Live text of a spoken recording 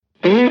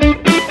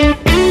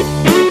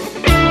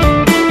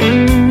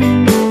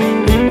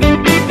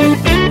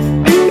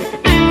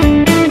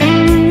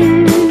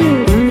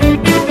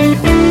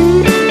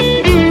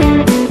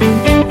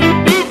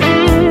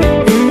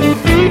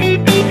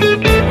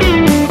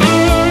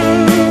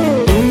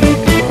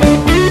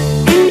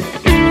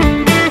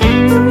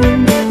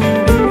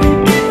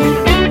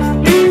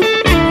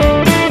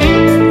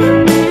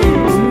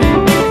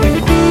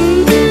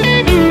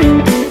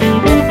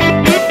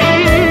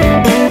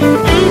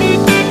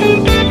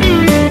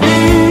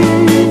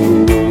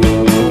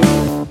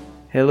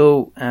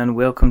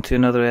to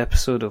another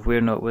episode of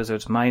We're Not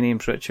Wizards. My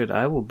name's Richard.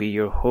 I will be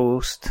your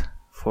host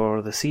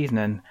for this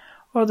evening,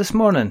 or this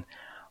morning,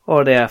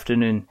 or the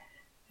afternoon,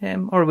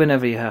 or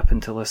whenever you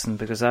happen to listen,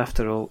 because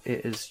after all,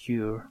 it is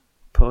your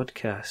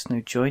podcast.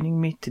 Now,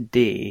 joining me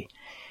today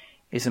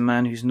is a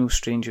man who's no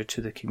stranger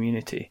to the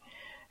community.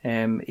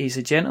 He's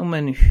a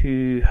gentleman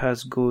who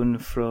has gone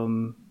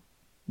from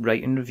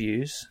writing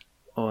reviews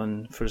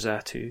on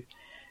Forzatu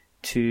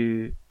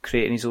to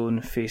creating his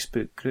own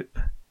Facebook group,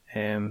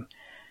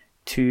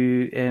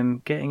 to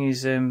getting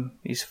his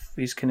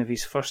kind of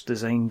his first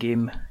design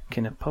game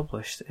kind of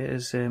published.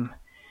 It's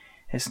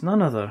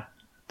none other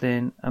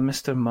than a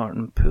Mr.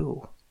 Martin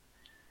Poole.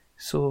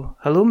 So,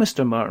 hello,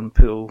 Mr. Martin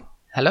Poole.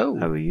 Hello.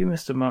 How are you,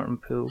 Mr. Martin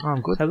Poole? I'm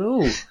good.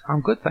 Hello.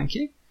 I'm good, thank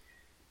you.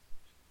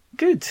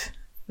 Good.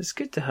 It's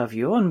good to have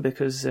you on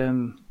because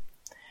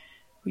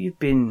we've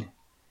been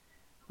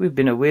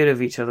aware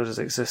of each other's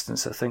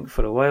existence, I think,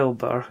 for a while,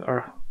 but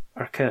our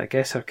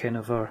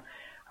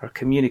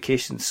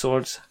communication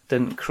swords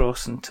didn't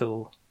cross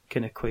until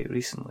kind of quite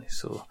recently.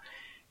 So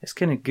it's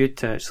kind of good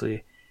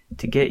to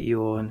get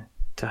you on,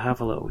 to have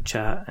a little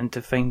chat and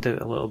to find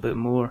out a little bit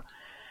more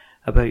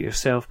about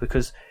yourself,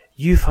 because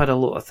you've had a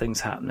lot of things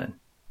happening.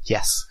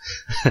 Yes.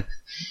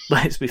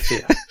 Let's be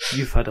fair.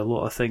 You've had a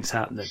lot of things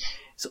happening.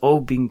 It's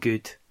all been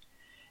good.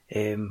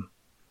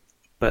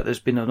 But there's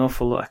been an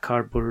awful lot of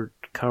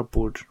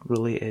cardboard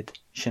related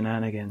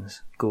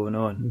shenanigans going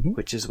on,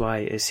 which is why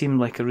it seemed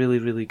like a really,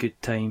 really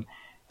good time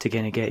to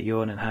kind of get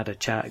you on and had a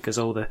chat, because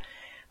all the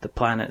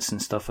planets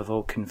and stuff have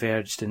all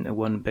converged into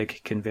one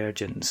big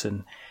convergence,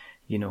 and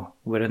you know,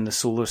 we're in the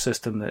solar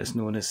system that is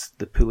known as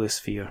the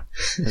Poolosphere,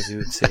 as you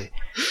would say.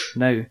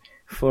 Now,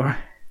 for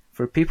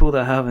people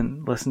that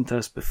haven't listened to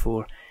us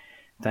before,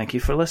 thank you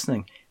for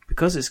listening.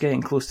 Because it's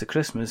getting close to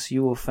Christmas,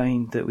 you will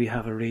find that we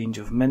have a range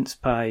of mince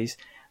pies,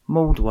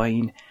 mulled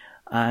wine,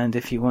 and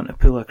if you want to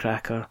pull a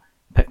cracker,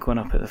 pick one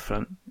up at the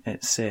front.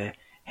 It's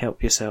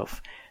help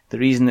yourself. The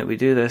reason that we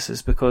do this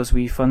is because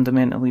we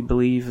fundamentally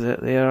believe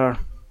that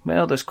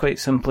there's quite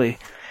simply,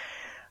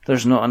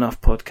 there's not enough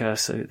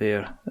podcasts out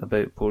there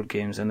about board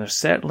games, and there's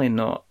certainly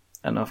not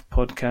enough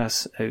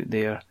podcasts out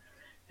there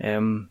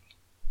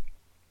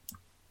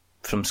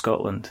from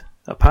Scotland.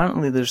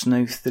 Apparently there's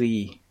now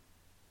 3.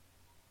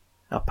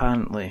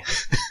 Apparently.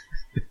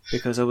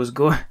 Because I was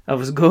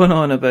going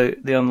on about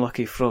the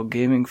Unlucky Frog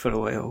Gaming for a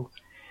while,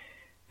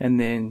 and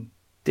then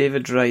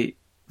David Wright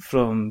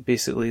from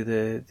basically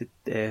the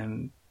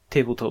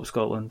Tabletop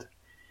Scotland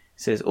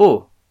says,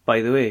 "Oh,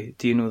 by the way,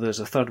 do you know there's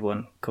a third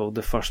one called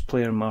the First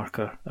Player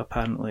Marker?"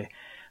 Apparently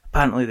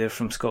they're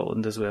from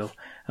Scotland as well.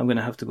 I'm going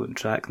to have to go and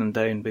track them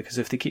down, because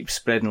if they keep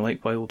spreading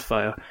like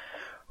wildfire,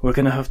 we're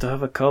going to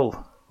have a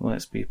cull.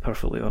 Let's be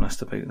perfectly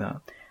honest about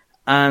that.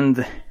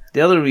 And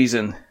the other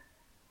reason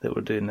that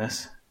we're doing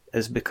this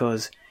is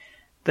because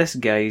this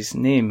guy's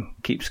name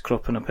keeps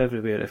cropping up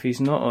everywhere. If he's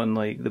not on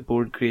like the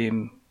board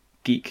game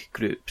geek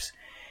groups,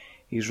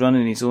 he's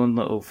running his own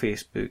little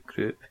Facebook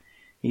group.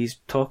 He's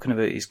talking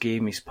about his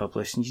game he's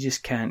published, and you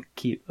just can't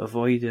keep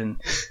avoiding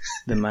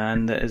the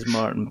man that is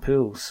Martin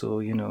Poole.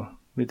 So, you know,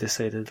 we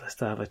decided let's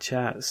have a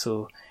chat.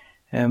 So,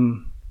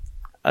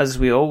 as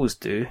we always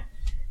do,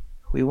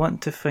 we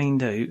want to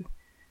find out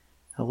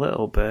a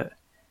little bit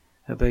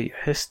about your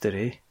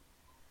history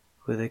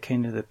with the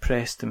kind of the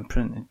pressed and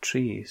printed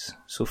trees.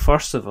 So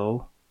first of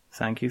all,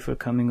 thank you for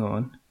coming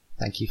on.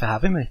 Thank you for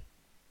having me.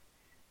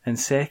 And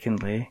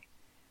secondly,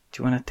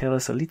 do you want to tell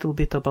us a little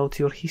bit about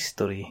your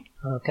history?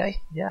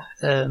 Okay, yeah.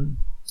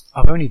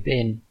 I've only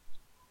been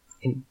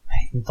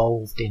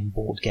involved in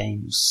board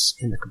games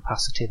in the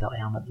capacity that I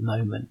am at the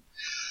moment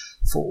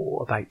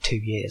for about 2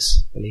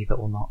 years, believe it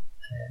or not.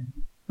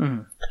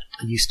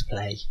 I used to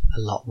play a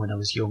lot when I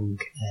was young,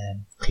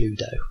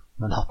 Cluedo,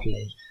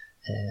 Monopoly.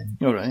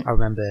 All right. I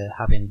remember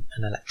having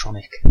an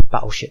electronic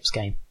battleships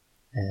game,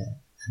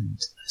 and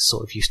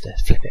sort of used to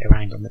flip it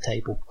around on the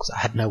table because I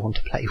had no one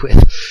to play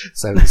with.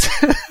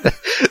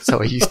 So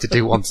I used to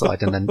do one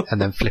side and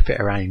then flip it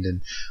around,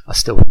 and I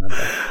still remember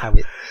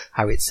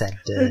how it said.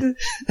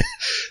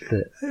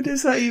 How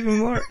does that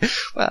even work?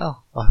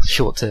 Well,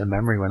 short-term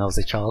memory. When I was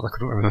a child, I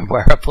couldn't remember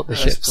where I put the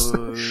ships.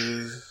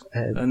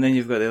 And then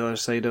you've got the other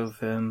side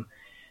of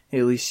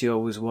at least you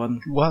always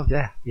won. Well,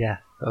 yeah.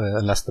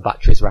 Unless the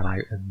batteries ran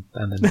out and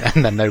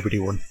then nobody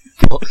won.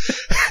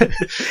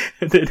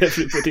 And then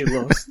everybody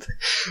lost.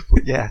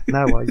 But yeah,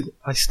 no,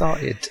 I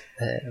started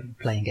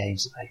playing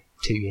games about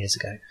 2 years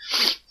ago.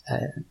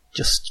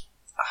 Just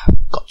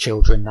got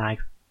children now.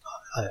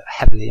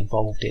 Heavily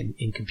involved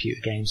in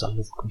computer games. I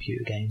love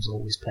computer games.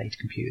 Always played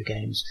computer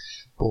games,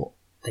 but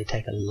they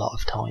take a lot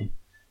of time.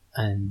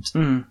 And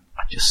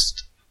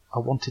I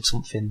wanted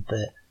something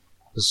that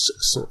was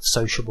sort of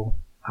sociable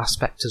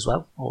aspect as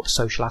well, or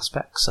social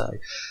aspect. So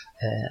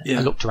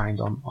I looked around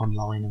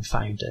online and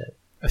found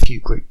a few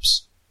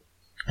groups,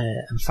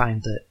 and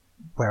found that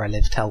where I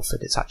live,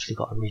 Telford, it's actually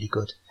got a really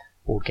good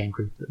board game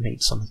group that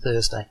meets on a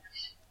Thursday.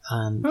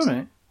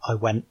 And I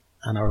went,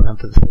 and I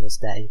remember the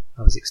first day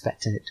I was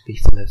expecting it to be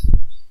full of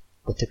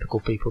the typical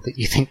people that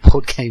you think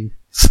board games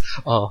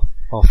are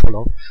are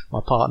full of.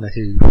 My partner,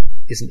 who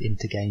isn't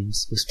into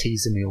games, was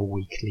teasing me all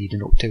week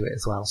leading up to it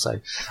as well. So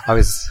I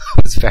was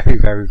very,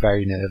 very,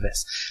 very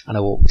nervous. And I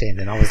walked in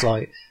and I was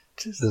like,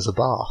 there's a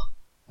bar.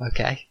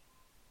 Okay.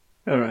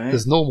 All right.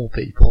 There's normal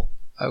people.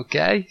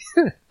 Okay.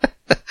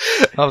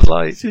 I was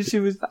like, so she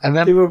was, and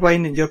then they were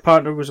winding, your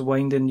partner was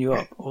winding you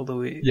up all the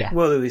way. Yeah.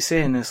 What they were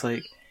saying is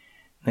like,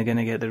 they're going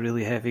to get the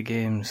really heavy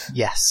games.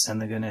 Yes.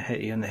 And they're going to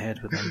hit you in the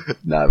head with them.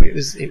 No, it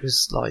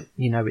was like,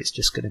 it's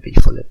just going to be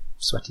full of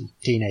sweaty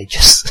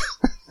teenagers.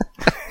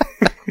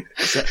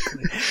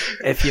 Exactly.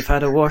 If you've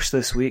had a wash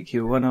this week,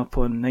 you're one up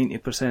on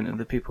 90% of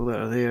the people that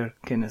are there,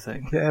 kind of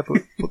thing. Yeah,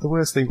 but the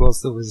worst thing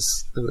was there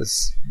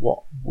was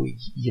what we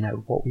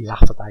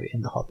laugh about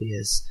in the hobby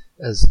as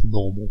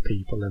normal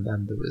people, and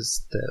then there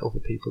was the other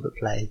people that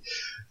play,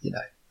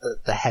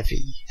 the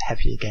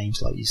heavier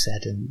games, like you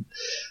said, and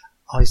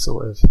I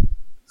sort of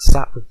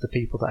sat with the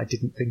people that I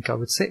didn't think I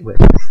would sit with.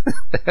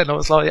 And I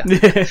was like,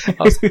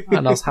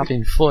 I was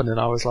having fun, and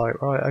I was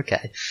like, right,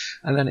 okay.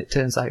 And then it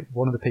turns out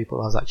one of the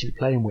people I was actually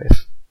playing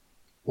with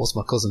was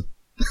my cousin.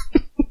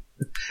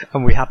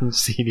 And we hadn't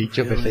seen each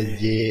other for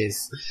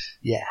years.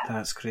 Yeah.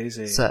 That's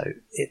crazy. So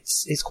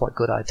it's quite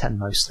good. I attend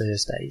most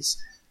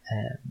Thursdays.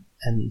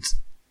 And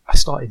I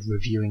started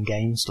reviewing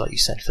games, like you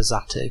said, for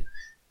Zatu.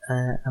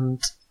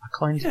 And I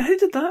kind of... Yeah,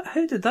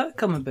 how did that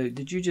come about?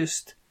 Did you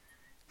just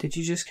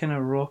kind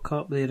of rock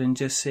up there and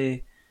just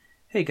say,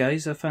 "Hey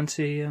guys, I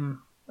fancy"?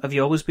 Have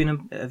you always been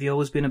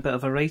a bit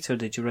of a writer?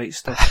 Did you write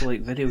stuff for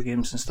like video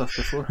games and stuff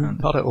beforehand?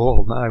 Not at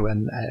all, no.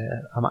 And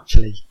I'm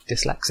actually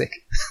dyslexic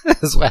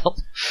as well.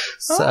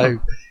 So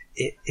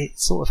it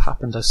sort of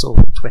happened. I saw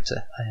on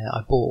Twitter.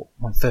 I bought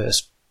my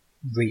first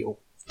real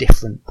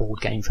different board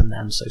game from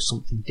them, so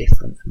something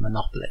different than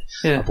Monopoly.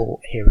 Yeah. I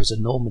bought Heroes of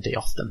Normandy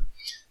off them.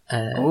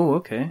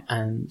 Okay.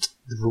 And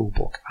the rule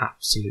book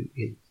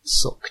absolutely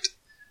sucked.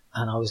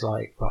 And I was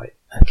like, right,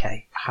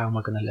 okay, how am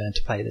I going to learn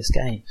to play this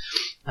game?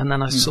 And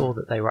then I saw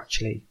that they were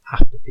actually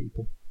after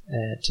people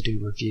to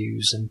do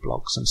reviews and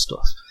blogs and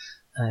stuff.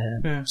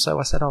 So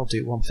I said, I'll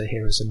do one for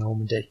Heroes of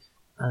Normandy.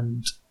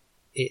 And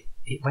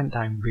it went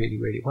down really,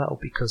 really well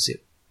because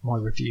my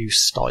review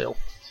style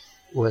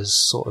was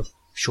sort of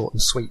short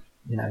and sweet.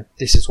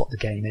 This is what the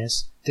game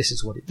is. This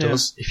is what it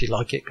does. If you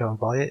like it, go and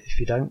buy it. If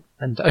you don't,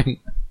 then don't.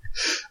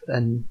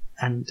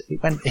 And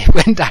it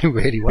went down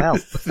really well.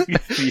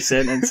 3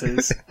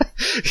 sentences.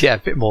 Yeah, a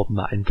bit more than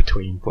that in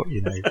between, but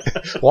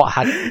what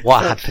I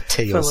had for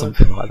tea or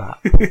something like that.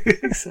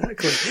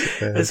 Exactly.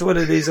 It's one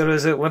of these, or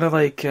is it one of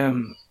like?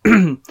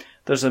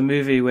 There's a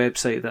movie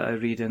website that I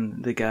read,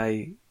 and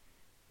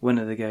one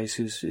of the guys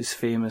who's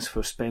famous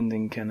for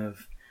spending kind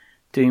of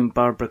doing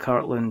Barbara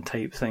Cartland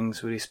type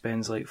things, where he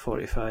spends like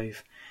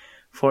 45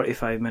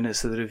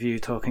 minutes of the review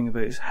talking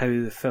about how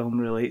the film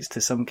relates to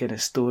some kind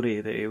of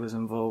story that he was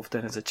involved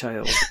in as a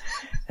child.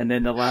 And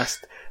then the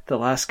last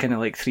kind of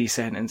like 3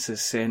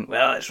 sentences saying,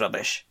 well, it's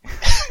rubbish.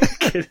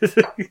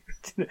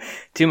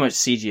 Too much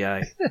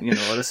CGI,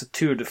 or it's a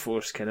tour de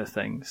force kind of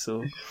thing.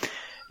 So,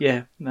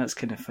 yeah, that's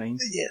kind of fine.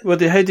 Yeah. Well,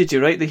 how did you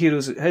write the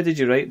heroes? How did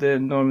you write the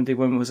Normandy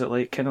one? Was it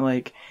like, kind of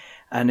like,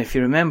 and if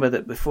you remember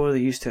that before they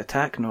used to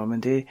attack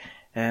Normandy,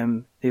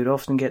 they would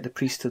often get the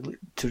priest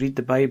to read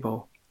the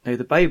Bible. Now,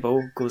 the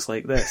Bible goes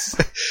like this.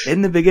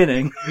 In the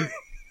beginning...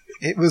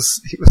 It was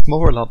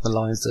more along the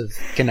lines of,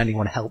 can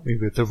anyone help me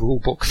with the rule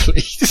book,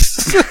 please?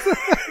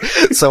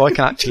 So I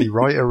can actually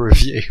write a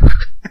review.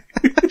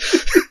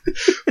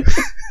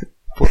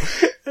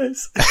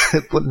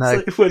 but no.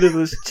 It's like one of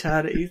those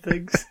charity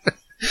things.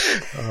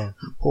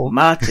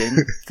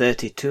 Martin,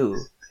 32,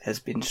 has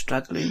been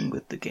struggling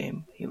with the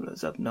game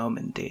Heroes of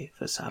Normandy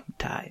for some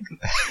time.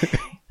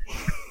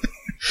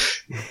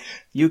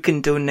 You can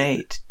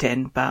donate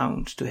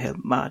 £10 to help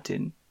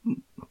Martin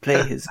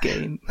play his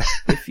game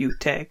if you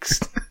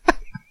text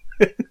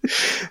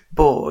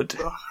bored.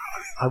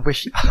 I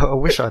wish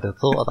I'd have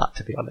thought of that,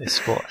 to be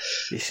honest. But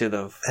you should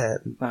have.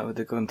 That would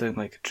have gone down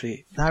like a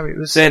treat. No, it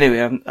was. So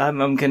anyway,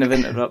 I'm kind of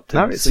interrupting.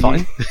 No, it's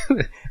fine.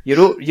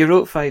 You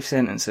wrote 5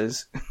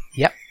 sentences.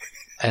 Yep,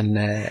 and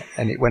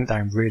it went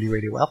down really,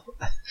 really well.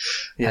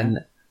 Yeah. And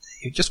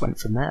it just went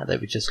from there. They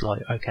were just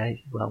like,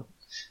 okay, well,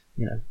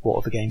 what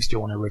other games do you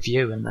want to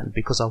review? And then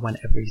because I went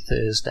every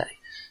Thursday,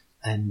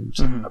 and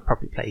I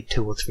probably played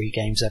 2 or 3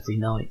 games every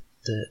night,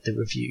 the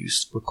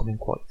reviews were coming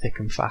quite thick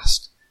and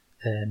fast.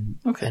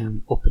 Okay.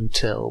 And up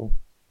until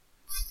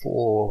 4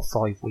 or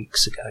 5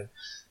 weeks ago,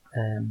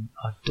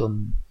 I've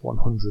done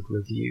 100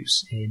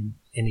 reviews in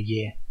a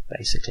year,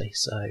 basically.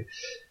 So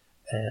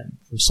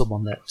from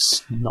someone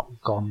that's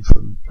not gone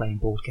from playing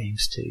board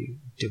games to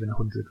doing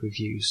 100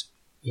 reviews,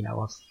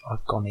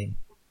 I've gone in,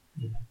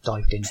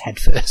 dived in head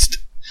first.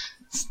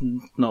 It's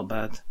not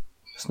bad.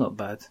 It's not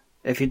bad.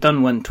 If you'd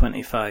done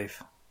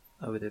 125,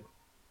 I would have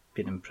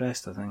been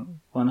impressed, I think.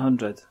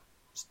 100,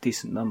 it's a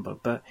decent number.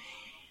 But,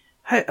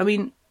 I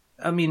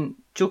mean,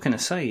 joking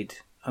aside,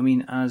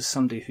 as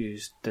somebody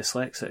who's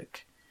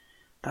dyslexic,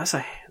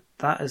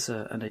 that is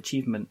an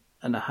achievement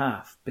and a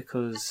half,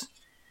 because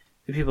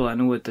the people I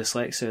know with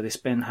dyslexia, they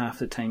spend half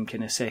the time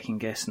kind of second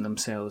guessing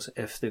themselves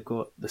if they've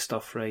got the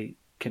stuff right,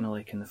 kind of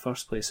like in the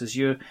first place.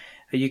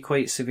 Are you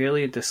quite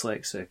severely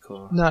dyslexic,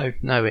 or?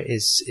 No, it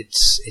is.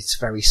 It's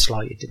very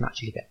slight. It didn't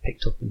actually get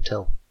picked up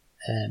until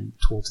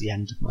towards the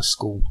end of my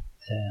school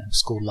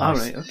life. All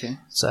right, okay.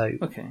 So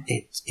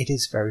it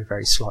is very,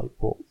 very slight.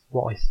 But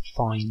what I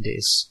find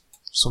is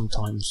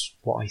sometimes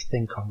what I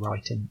think I'm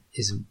writing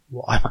isn't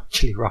what I'm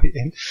actually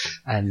writing,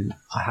 and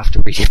I have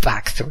to read it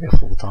back 3 or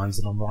 4 times,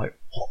 and I'm like,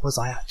 what was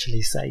I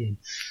actually saying?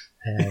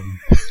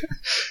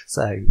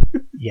 So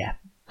yeah,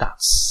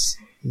 that's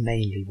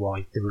mainly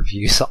why the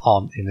reviews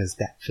aren't in as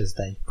depth as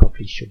they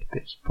probably should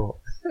be. But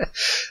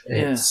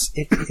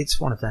it's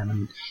one of them,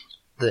 and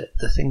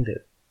the thing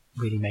that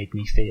really made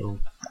me feel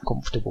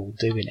comfortable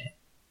doing it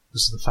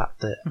was the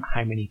fact that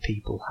how many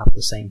people have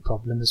the same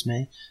problem as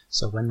me.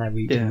 So when they're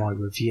reading my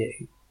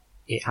review,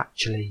 it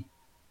actually,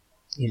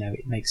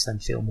 it makes them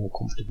feel more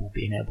comfortable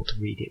being able to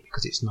read it,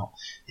 because it's not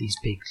these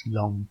big,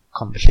 long,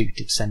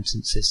 convoluted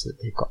sentences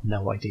that they've got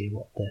no idea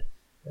what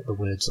the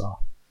words are.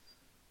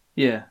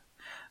 Yeah.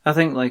 I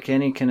think like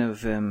any kind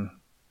of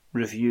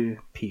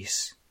review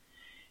piece,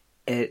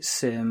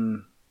 it's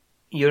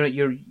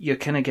you're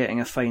kind of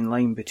getting a fine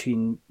line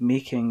between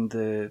making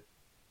the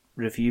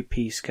review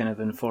piece kind of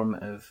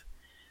informative,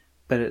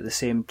 but at the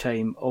same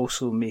time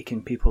also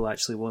making people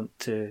actually want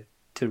to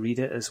read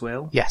it as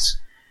well. Yes.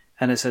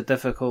 And it's a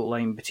difficult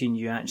line between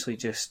you actually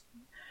just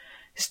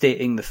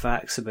stating the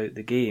facts about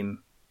the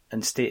game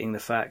and stating the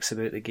facts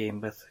about the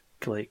game with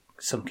like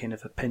some kind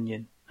of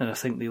opinion. And I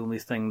think the only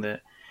thing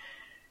that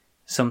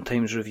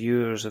sometimes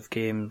reviewers of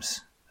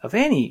games of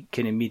any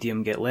kind of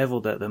medium get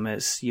levelled at them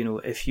is,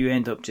 if you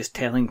end up just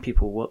telling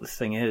people what the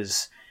thing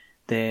is,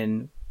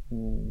 then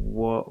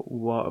what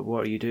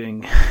are you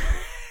doing?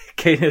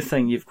 Kind of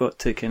thing. You've got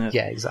to kind of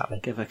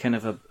give a kind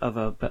of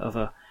a bit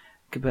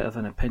of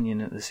an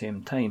opinion at the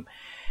same time.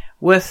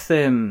 With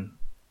again,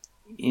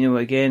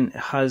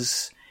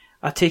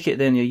 I take it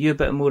then, are you a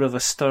bit more of a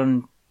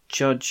stern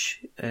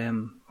judge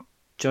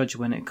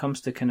when it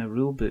comes to kind of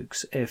rule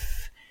books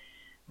if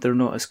they're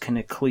not as kind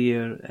of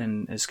clear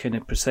and as kind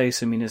of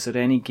precise? I mean, is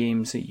there any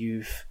games that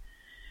you've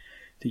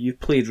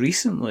played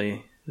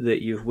recently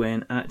that you've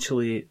went,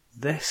 actually,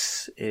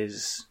 this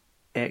is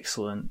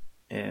excellent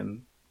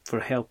for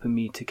helping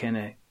me to kind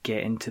of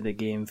get into the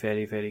game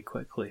very, very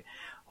quickly?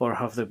 Or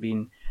have there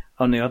been,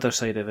 on the other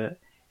side of it,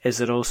 is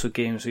there also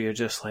games where you're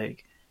just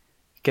like,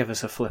 give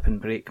us a flipping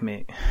break,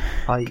 mate,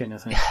 kind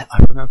of thing?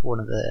 I remember one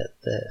of the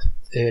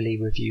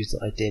early reviews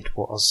that I did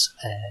was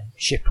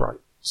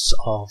Shipwrights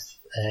of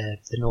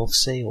the North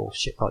Sea, or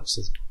Shipwrights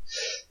of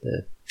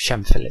the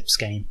Shem Phillips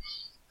game.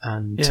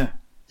 And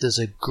there's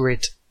a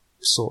grid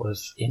sort of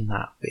in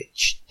that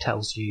which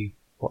tells you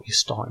what your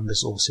starting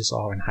resources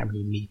are and how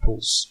many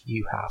meeples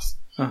you have.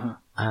 Uh-huh.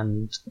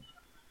 And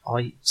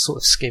I sort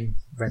of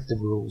read the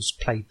rules,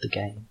 played the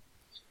game,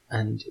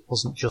 and it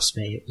wasn't just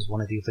me, it was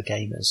one of the other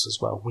gamers as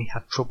well. We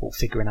had trouble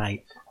figuring out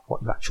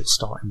what your actual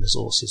starting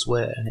resources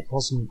were, and it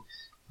wasn't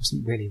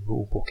really a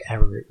rulebook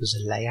error, it was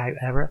a layout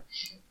error.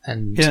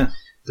 And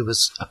there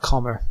was a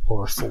comma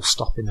or a full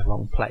stop in the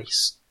wrong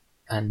place,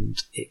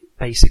 and it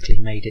basically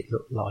made it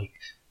look like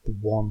the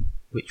one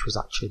which was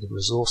actually the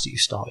resource that you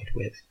started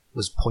with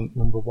was point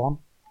number 1,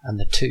 and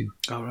the 2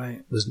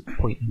 was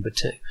point number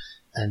 2.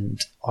 And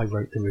I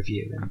wrote the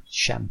review, and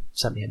Shem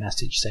sent me a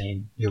message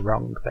saying, you're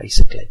wrong,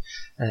 basically.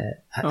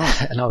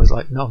 And I was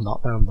like, no, I'm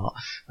not.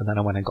 And then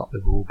I went and got the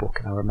rule book,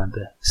 and I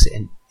remember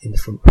sitting in the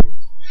front room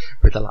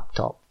with the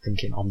laptop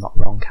thinking, I'm not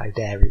wrong, how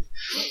dare he?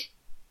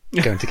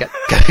 Going to get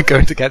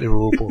the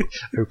rule book,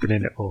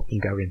 opening it up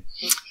and going,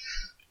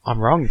 I'm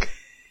wrong.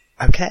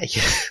 Okay.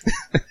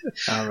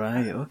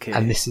 Alright, okay.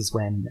 And this is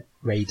when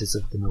Raiders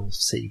of the North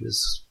Sea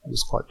was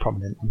quite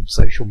prominent on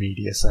social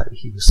media, so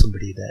he was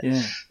somebody that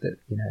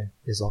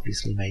has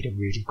obviously made a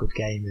really good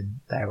game,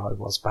 and there I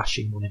was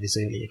bashing one of his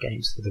earlier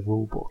games for the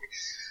rule book.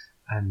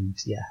 And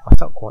I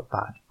felt quite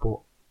bad,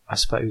 but I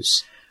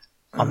suppose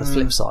on the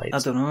flip side, I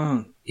don't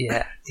know.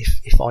 Yeah,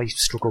 if I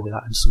struggle with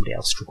that and somebody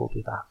else struggled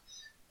with that,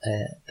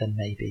 then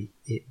maybe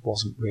it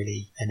wasn't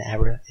really an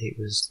error, it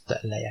was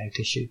the layout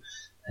issue.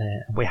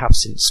 We have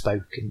since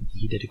spoken,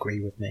 he did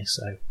agree with me,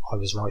 so I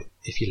was right.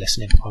 If you're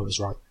listening, I was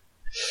right.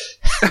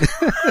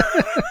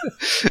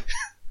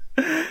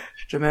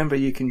 Remember,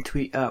 you can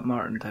tweet at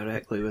Martin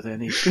directly with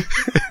any feedback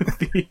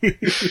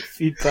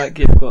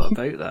you've got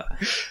about that.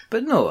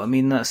 But no, I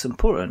mean, that's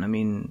important. I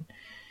mean,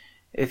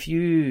 if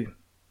you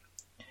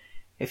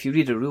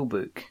read a rule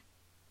book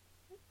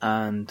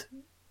and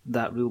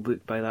that rule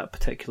book by that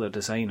particular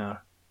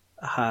designer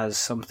has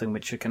something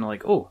which you're kind of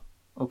like, oh,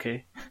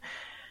 okay,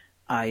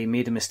 I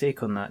made a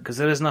mistake on that, because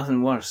there is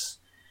nothing worse.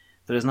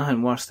 There is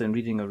nothing worse than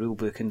reading a rule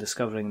book and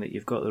discovering that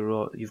you've got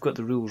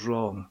the rules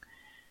wrong,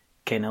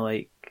 kind of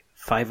like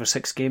 5 or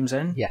 6 games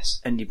in.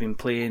 Yes. And you've been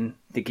playing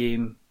the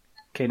game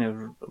kind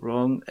of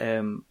wrong.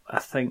 I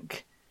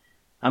think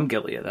I'm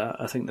guilty of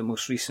that. I think the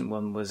most recent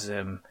one was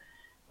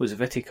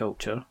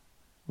Viticulture,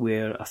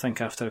 where I think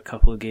after a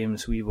couple of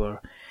games when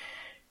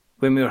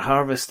we were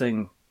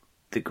harvesting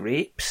the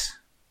grapes,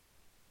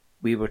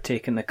 we were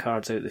taking the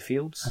cards out of the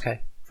fields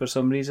for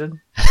some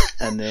reason,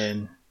 and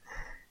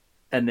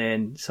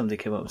then somebody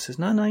came up and says,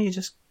 "No, you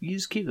just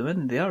keep them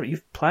in. They are.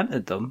 You've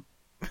planted them.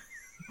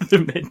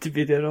 They're meant to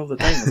be there all the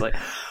time." I was like,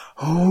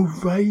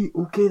 "Oh right,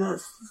 okay,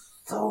 that's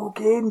so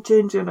game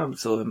changing." I'm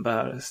so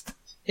embarrassed.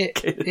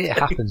 It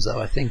happens though.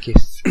 I think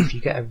if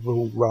you get a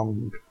rule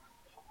wrong,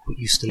 but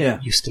you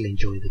still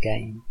enjoy the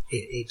game,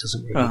 it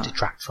doesn't really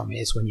detract from it.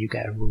 It's when you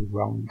get a rule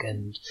wrong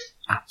and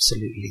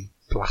absolutely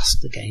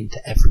blast the game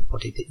to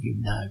everybody that you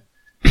know,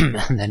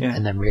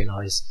 and then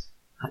realise,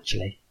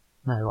 actually,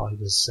 no, I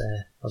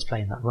was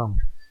playing that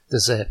wrong.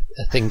 There's a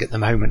thing at the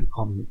moment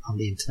on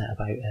the internet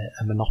about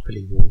a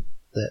Monopoly rule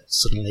that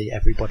suddenly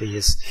everybody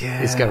is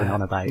going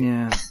on about.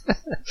 Yeah,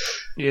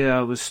 yeah.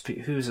 Who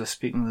was I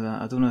speaking to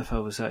that? I don't know if I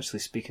was actually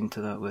speaking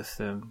to that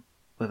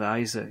with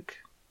Isaac.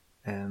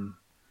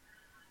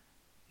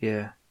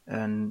 Yeah,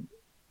 and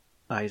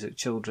Isaac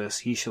Childress.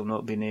 He shall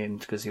not be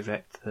named because he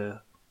wrecked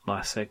the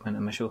last segment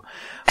of my show.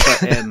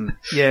 But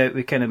yeah,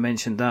 we kind of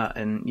mentioned that,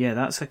 and yeah,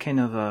 that's a kind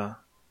of a.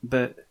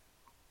 But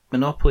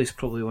Monopoly's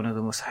probably one of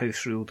the most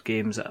house-ruled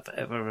games that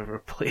I've ever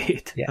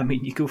played. Yeah. I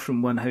mean, you go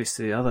from one house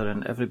to the other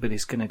and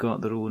everybody's kind of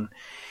got their own...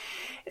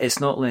 It's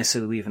not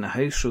necessarily even a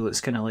house rule,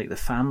 it's kind of like the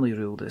family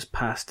rule that's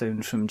passed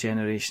down from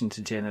generation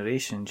to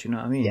generation. Do you know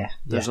what I mean? Yeah.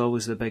 There's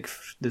always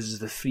there's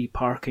the free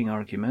parking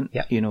argument.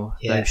 Yeah. You know,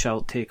 thou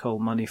shalt take all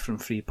money from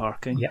free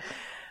parking. Yeah.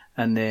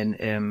 And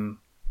then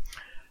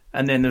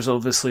there's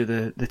obviously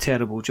the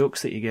terrible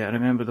jokes that you get. I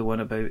remember the one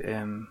about...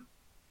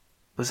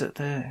 Was it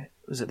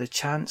the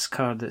chance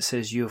card that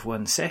says you have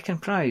won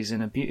second prize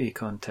in a beauty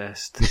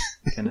contest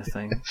kind of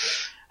thing?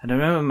 And I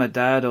remember my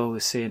dad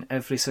always saying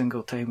every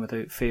single time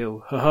without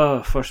fail,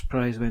 "Haha, first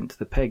prize went to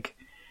the pig."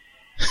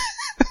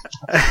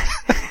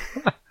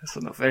 That's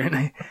not very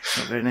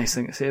nice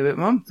thing to say about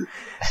Mum.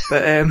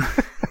 But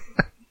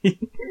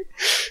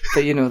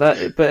but you know that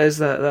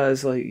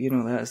is like, you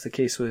know, that's the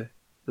case with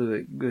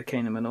the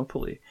kind of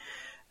Monopoly.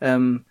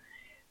 One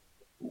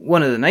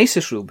of the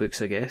nicest rule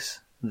books, I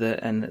guess,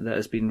 that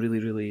has been really,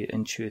 really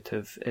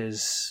intuitive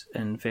is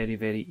and very,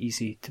 very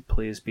easy to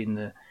play has been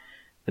the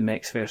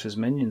Mechs versus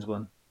Minions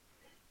one.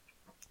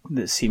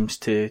 That seems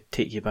to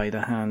take you by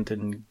the hand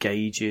and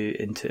guide you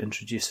into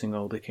introducing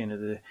all the kind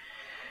of the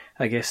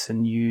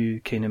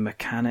new kind of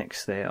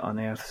mechanics that it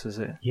unearths. Is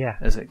it? Yeah.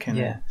 Is it kind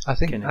of? Yeah. I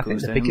think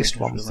the biggest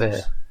one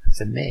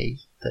for me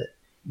that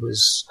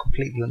was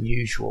completely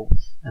unusual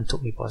and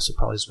took me by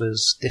surprise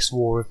was This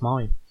War of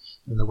Mine,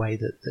 and the way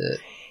that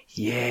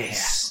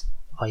Yes.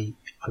 I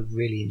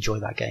really enjoy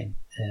that game.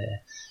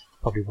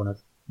 Probably one of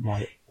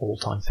my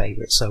all-time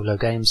favourite solo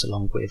games,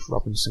 along with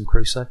Robinson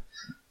Crusoe.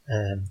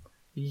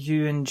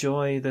 You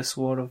enjoy This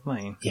War of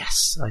Mine?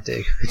 Yes, I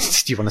do.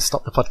 Do you want to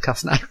stop the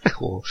podcast now?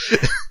 Or?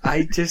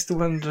 I just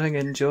wondering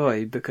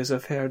enjoy, because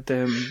I've heard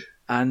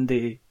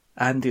Andy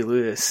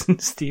Lewis and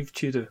Steve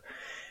Tudor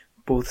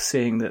both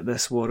saying that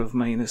This War of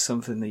Mine is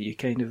something that you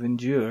kind of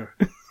endure.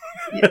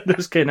 Yeah.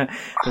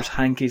 there's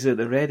hankies at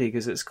the ready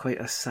because it's quite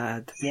a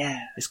sad,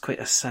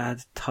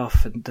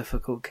 tough and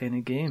difficult kind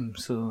of game.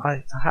 So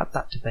I had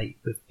that debate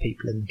with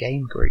people in the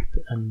game group,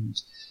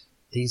 and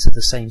these are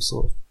the same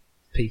sort of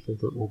people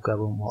that will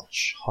go and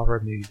watch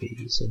horror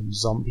movies and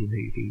zombie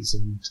movies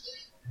and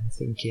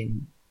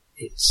thinking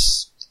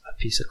it's a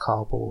piece of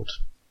cardboard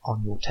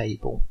on your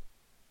table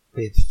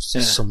with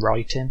some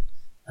writing,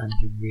 and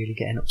you're really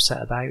getting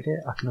upset about it.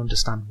 I can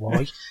understand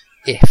why.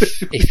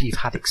 if you've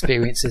had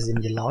experiences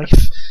in your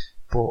life,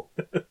 but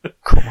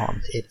come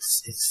on,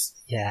 it's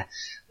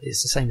the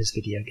same as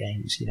video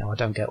games. You know, I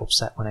don't get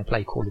upset when I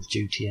play Call of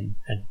Duty and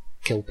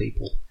kill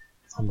people.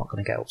 I'm not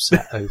going to get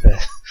upset over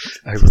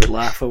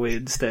laugh away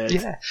instead.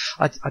 Yeah,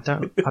 I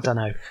don't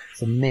know.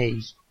 For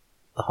me,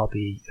 the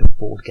hobby of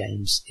board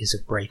games is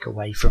a break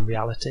away from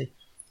reality,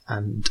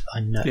 and I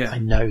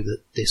know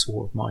that This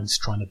War of Mine's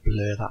trying to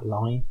blur that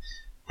line,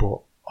 but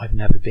I've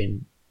never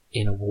been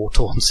in a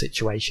war-torn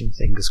situation.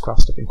 Fingers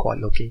crossed, I've been quite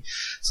lucky.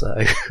 So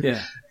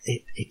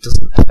it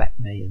doesn't affect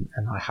me,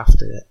 and I have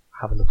to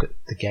have a look at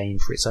the game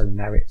for its own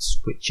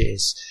merits, which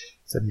is,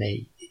 for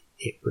me,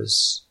 it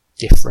was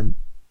different,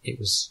 it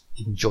was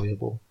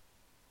enjoyable,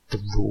 the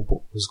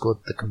rulebook was good,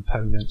 the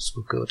components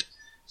were good,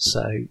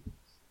 so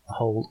the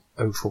whole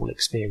overall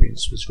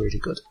experience was really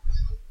good.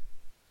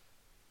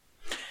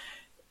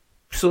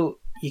 So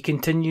you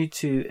continue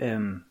to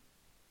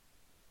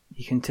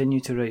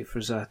write for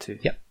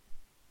Zatu. Yep.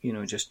 You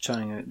know, just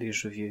churning out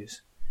these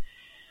reviews.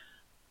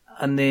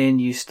 And then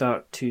you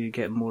start to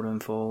get more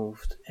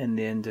involved in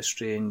the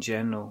industry in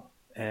general.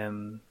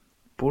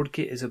 Board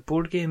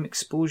game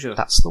exposure.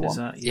 That's the one. Is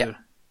that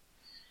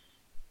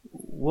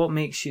what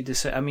makes you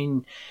decide? I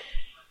mean,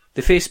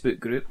 the Facebook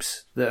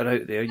groups that are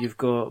out there, you've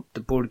got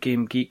the Board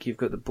Game Geek, you've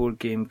got the Board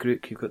Game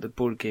Group, you've got the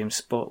Board Game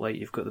Spotlight,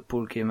 you've got the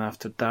Board Game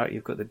After Dark,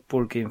 you've got the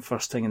Board Game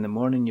First Thing in the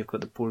Morning, you've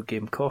got the Board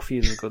Game Coffee,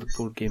 you've got the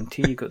Board Game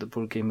Tea, you've got the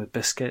Board Game with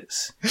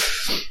Biscuits.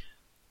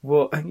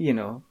 What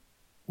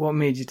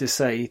made you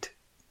decide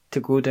to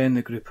go down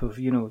the group of,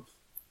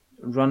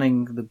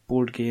 running the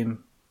board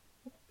game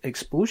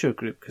exposure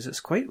group, because it's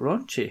quite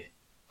raunchy,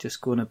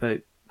 just going about,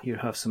 here,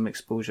 have some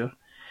exposure.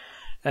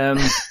 I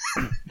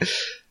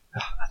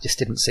just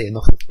didn't see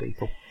enough of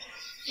people.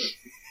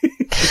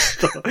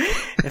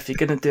 If you're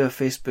going to do a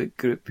Facebook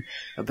group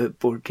about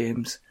board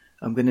games,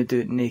 I'm going to do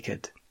it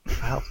naked.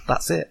 Well,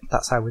 that's it.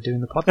 That's how we're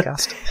doing the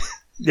podcast.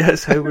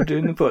 That's how we're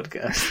doing the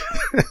podcast.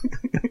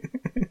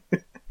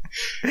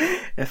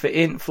 If it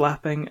ain't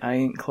flapping, I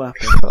ain't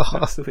clapping.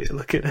 That's the way to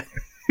look at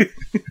it.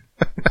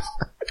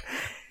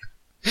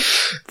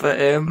 But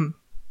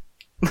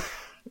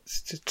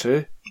it's just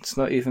true. It's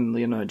not even,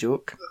 a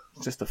joke.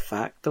 It's just a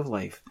fact of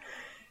life.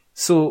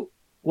 So,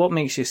 what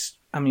makes you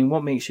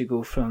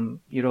go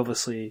from, you're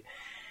obviously,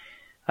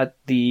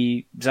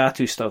 the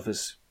Xatu stuff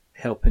is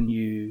helping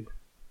you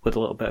with a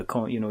little bit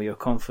of, your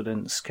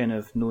confidence, kind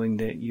of knowing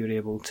that you're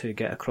able to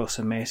get across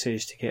a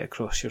message, to get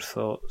across your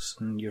thoughts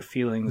and your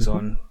feelings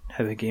on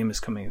how a game is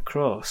coming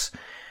across.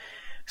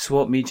 So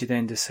what made you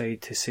then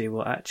decide to say,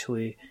 well,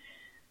 actually,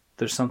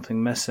 there's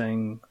something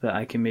missing that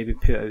I can maybe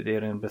put out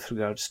there, and with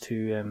regards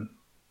to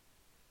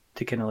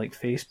kind of like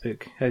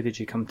Facebook? How did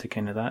you come to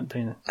kind of that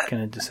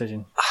kind of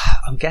decision?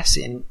 I'm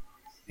guessing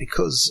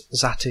because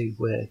Xatu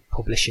were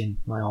publishing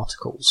my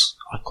articles,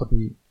 I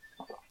couldn't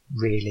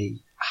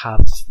really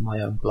have my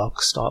own blog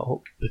start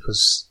up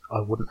because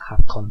I wouldn't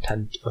have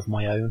content of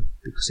my own,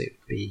 because it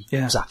would be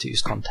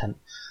Xatu's content.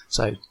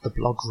 So the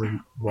blog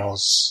route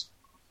was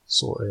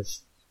sort of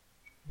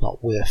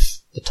not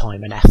worth the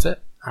time and effort,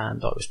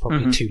 and I was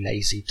probably too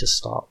lazy to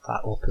start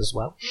that up as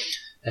well.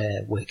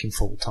 Working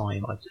full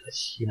time, it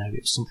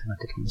was something I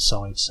did on the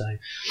side. So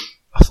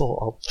I thought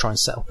I'll try and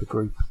set up a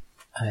group,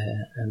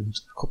 and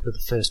a couple of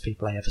the first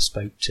people I ever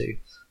spoke to,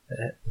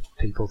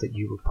 people that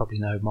you would probably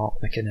know,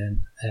 Mark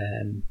McKinnon,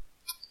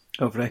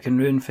 of Wreck and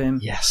Ruin fame.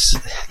 Yes,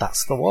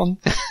 that's the one.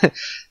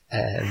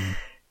 Then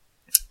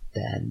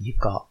you've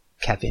got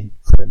Kevin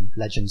from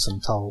Legends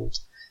Untold.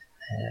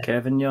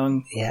 Kevin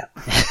Young. Yeah.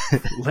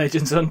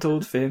 Legends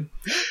Untold fame.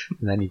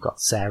 And then you've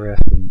got Sarah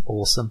from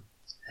Awesome.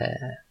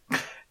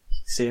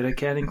 Sarah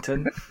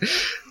Kennington.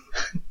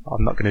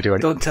 I'm not going to do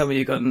anything. Don't tell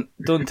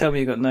me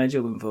you got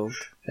Nigel involved.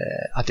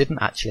 I didn't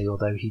actually,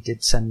 although he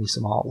did send me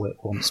some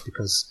artwork once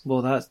because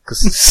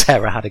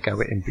Sarah had a go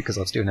at him because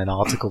I was doing an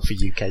article for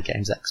UK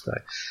Games Expo,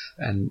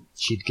 and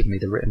she'd given me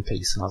the written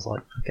piece, and I was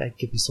like, okay,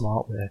 give me some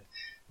artwork.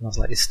 And I was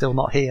like, it's still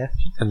not here.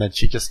 And then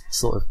she just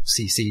sort of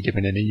CC'd him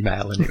in an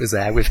email, and it was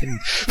there within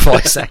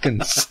 5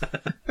 seconds.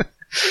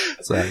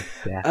 So,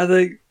 yeah. I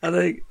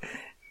think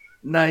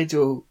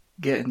Nigel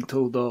getting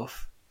told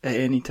off at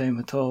any time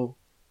at all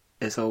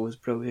is always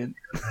brilliant.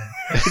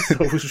 It's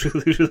always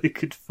really, really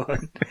good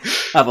fun.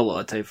 I have a lot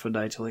of time for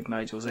Nigel. I think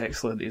Nigel's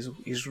excellent.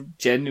 He's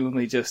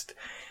genuinely just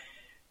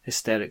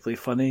hysterically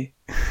funny.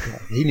 Yeah,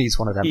 he needs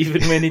one of them.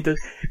 Even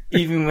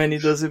when he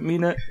doesn't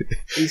mean it,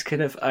 he's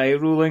kind of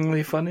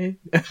eye-rollingly funny.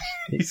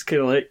 He's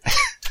kind of like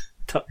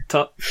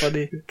tut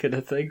funny kind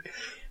of thing.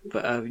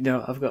 But I've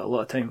got a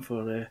lot of time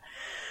for.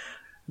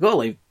 I've got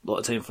a lot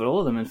of time for all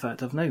of them. In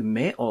fact, I've now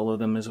met all of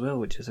them as well,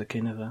 which is a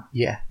kind of a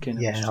strange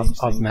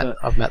thing.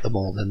 I've met them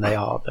all, and they're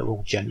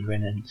all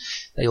genuine, and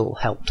they all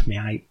helped me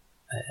out.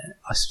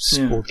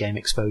 Board Game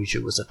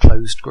Exposure was a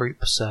closed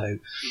group, so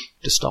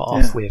to start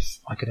off with,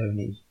 I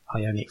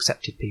only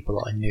accepted people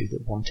that I knew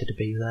that wanted to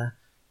be there.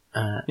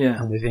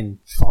 And within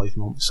 5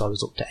 months, I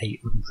was up to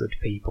 800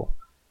 people,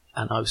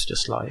 and I was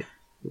just like,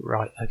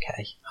 right,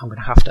 okay, I'm going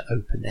to have to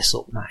open this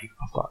up now.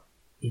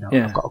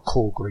 I've got a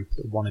core group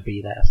that want to be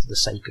there for the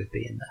sake of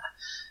being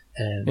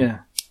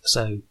there.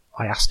 So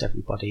I asked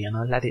everybody, and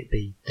I let it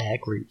be their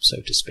group,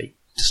 so to speak,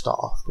 to start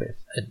off with.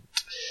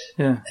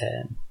 And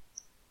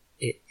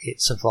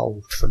it's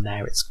evolved from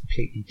there. It's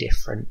completely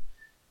different.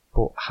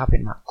 But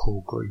having that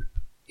core group,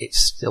 it's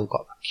still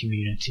got that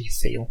community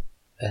feel.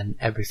 And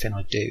everything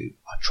I do,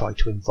 I try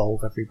to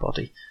involve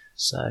everybody.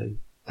 So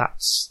that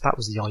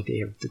was the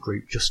idea of the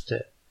group, just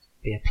to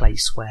be a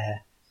place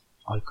where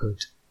I could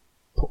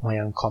put my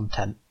own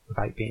content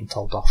without being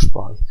told off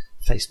by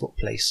Facebook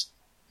police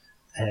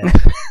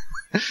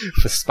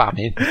for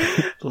spamming.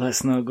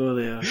 Let's not go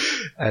there.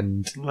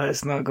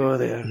 Let's not go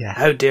there. Yeah.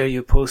 How dare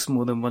you post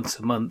more than once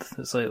a month?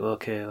 It's like,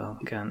 okay, well,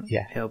 I can't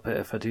help it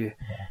if I do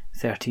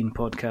 13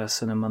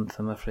 podcasts in a month,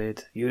 I'm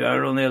afraid. You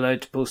are only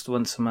allowed to post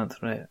once a month,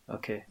 right?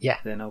 Okay. Yeah.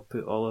 Then I'll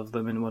put all of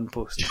them in one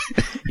post.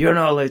 You're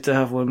not allowed to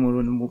have more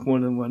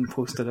than one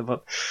post in a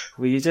month.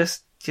 Will you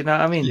just, do you know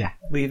what I mean? Yeah.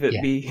 Leave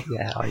it be.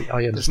 Yeah,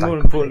 I understand. There's more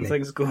important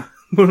things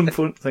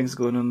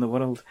going on in the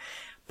world.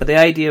 But the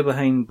idea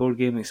behind Board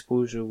Game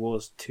Exposure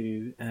was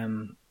to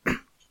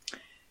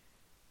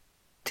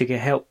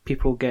help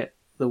people get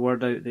the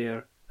word out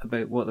there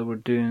about what they were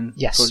doing,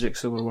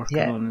 projects they were working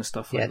on, and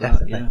stuff like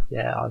definitely. that.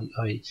 Yeah, I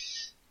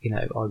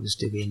was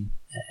doing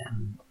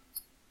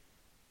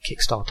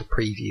Kickstarter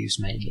previews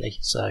mainly,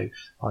 so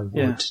I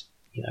would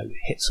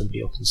hit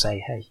somebody up and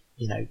say, hey,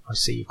 I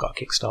see you've got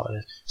a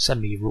Kickstarter,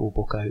 send me your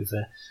rulebook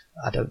over.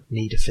 I don't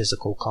need a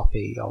physical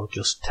copy. I'll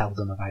just tell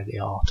them about the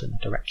art and the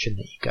direction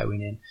that you're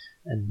going in.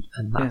 And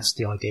that's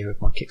the idea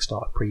of my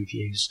Kickstarter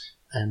previews.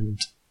 And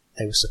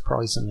they were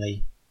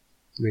surprisingly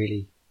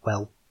really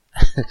well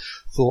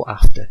thought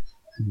after,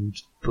 and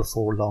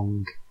before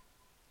long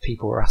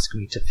people were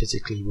asking me to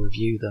physically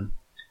review them,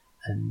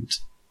 and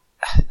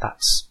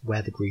that's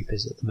where the group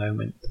is at the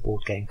moment, the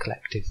Board Game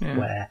Collective,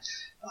 where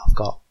I've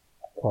got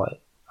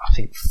quite, I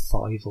think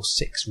 5 or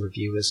 6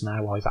 reviewers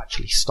now. I've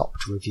actually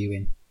stopped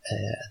reviewing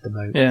at the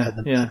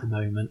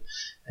moment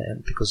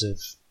because of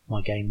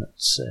my game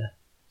that's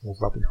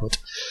Robin Hood.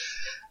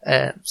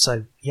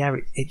 So yeah,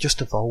 it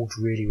just evolved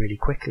really, really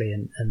quickly,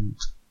 and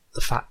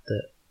the fact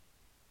that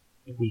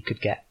we could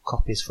get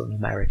copies from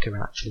America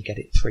and actually get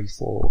it 3,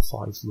 4 or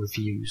 5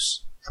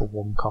 reviews for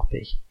one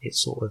copy, it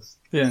sort of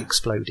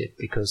exploded,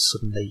 because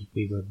suddenly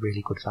we were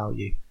really good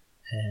value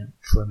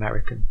for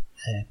American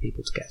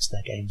people to get us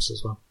their games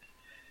as well.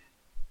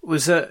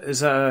 Is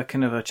that a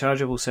kind of a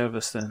chargeable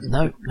service then?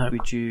 No,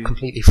 Would you...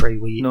 completely free.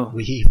 We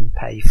even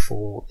pay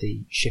for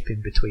the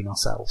shipping between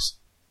ourselves.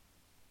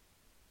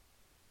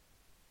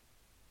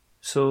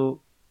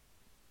 So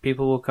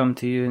people will come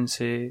to you and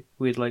say,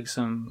 we'd like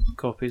some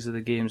copies of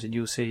the games, and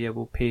you'll say, yeah,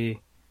 we'll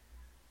pay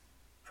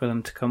for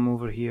them to come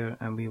over here,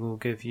 and we will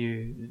get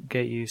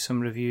you some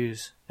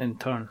reviews in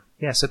turn.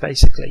 Yeah, so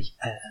basically,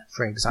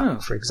 for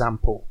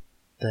example,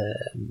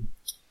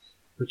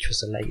 which was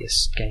the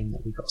latest game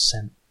that we got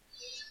sent,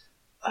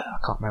 I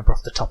can't remember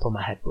off the top of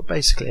my head, but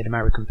basically an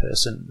American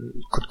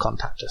person could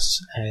contact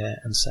us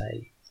and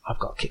say, I've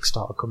got a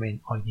Kickstarter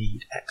coming, I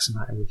need X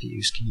amount of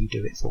reviews, can you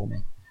do it for me?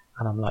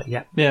 And I'm like,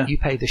 yeah. You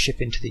pay the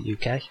shipping to the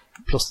UK,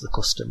 plus the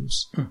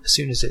customs. As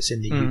soon as it's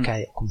in the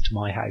UK, it'll come to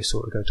my house,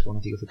 or it'll go to one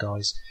of the other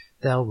guys.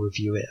 They'll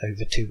review it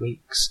over 2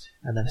 weeks,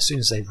 and then as soon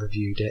as they've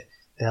reviewed it,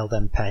 they'll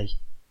then pay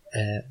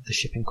the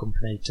shipping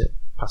company to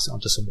pass it on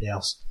to somebody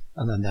else,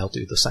 and then they'll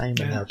do the same,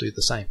 and they'll do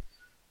the same.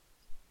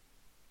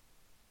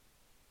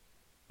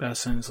 That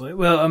sounds like...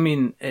 Well, I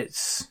mean,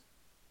 it's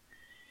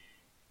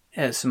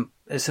an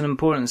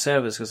important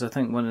service, because I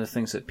think one of the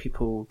things that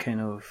people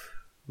kind of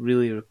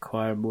really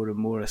require more and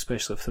more,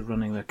 especially if they're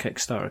running their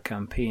Kickstarter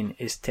campaign,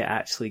 is to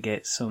actually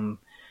get some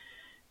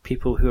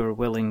people who are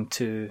willing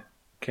to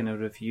kind of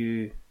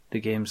review the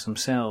games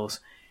themselves.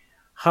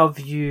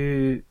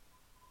 Do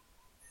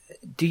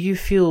you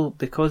feel,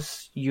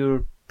 because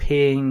you're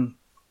paying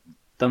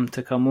them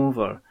to come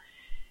over,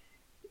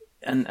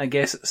 and I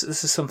guess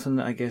this is something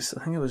that I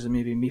think it was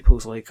maybe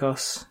Meeples Like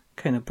Us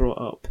kind of brought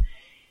up,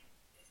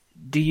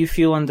 do you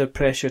feel under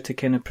pressure to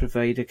kind of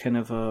provide a kind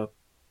of a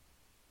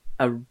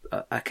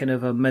kind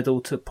of a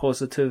middle to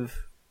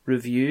positive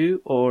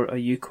review, or are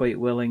you quite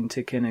willing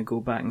to kind of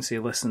go back and say,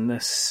 listen,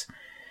 this,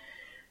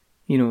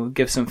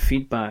 give some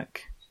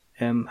feedback?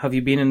 Have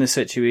you been in the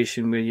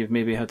situation where you've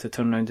maybe had to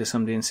turn around to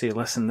somebody and say,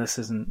 listen,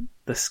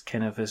 this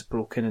kind of is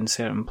broken in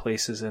certain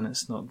places and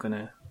it's not going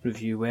to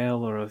review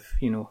well, or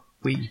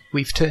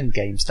We've turned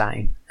games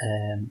down.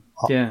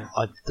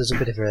 There's a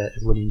bit of a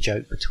running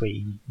joke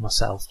between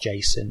myself,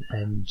 Jason,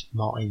 and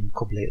Martin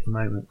Cubley at the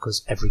moment,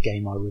 because every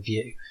game I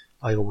review,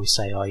 I always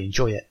say I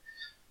enjoy it,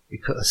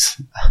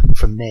 because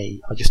from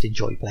me, I just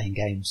enjoy playing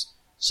games.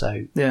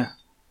 So the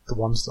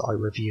ones that I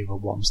review are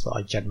ones that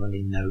I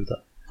generally know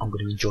that I'm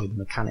going to enjoy the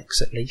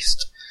mechanics at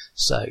least.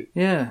 So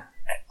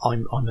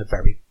I'm a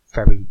very,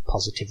 very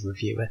positive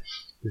reviewer.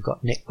 We've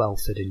got Nick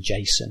Welford and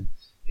Jason,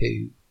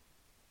 who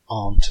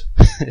aren't,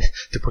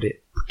 to put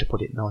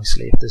it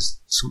nicely, if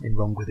there's something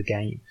wrong with a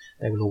game,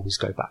 they will always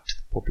go back to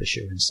the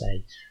publisher and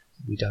say,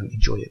 we don't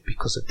enjoy it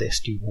because of this,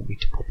 do you want me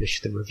to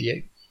publish the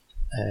review?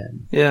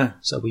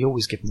 So we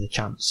always give them the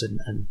chance,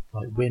 and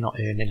like, we're not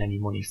earning any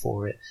money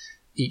for it.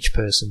 Each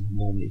person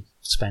will normally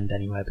spend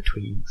anywhere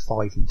between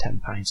 £5 and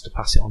 £10 to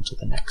pass it on to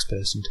the next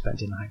person,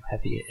 depending on how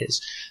heavy it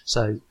is.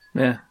 So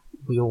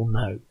we all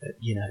know that,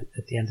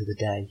 at the end of the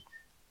day,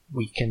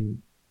 we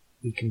can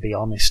be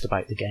honest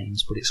about the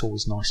games, but it's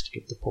always nice to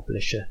give the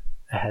publisher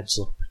a heads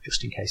up,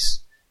 just in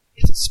case,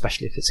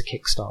 especially if it's a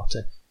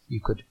Kickstarter,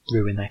 you could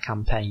ruin their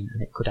campaign,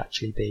 and it could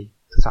actually be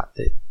the fact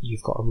that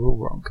you've got a rule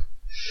wrong.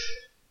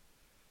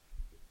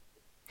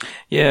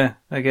 Yeah,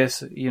 I guess,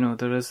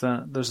 there's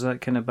that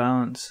kind of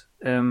balance.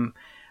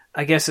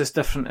 I guess it's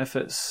different if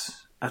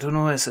it's, I don't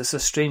know, it's a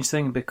strange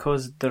thing,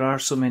 because there are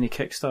so many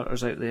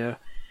Kickstarters out there.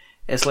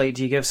 It's like,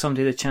 do you give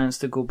somebody the chance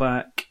to go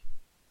back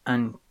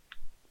and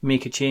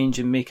make a change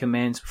and make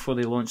amends before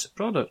they launch the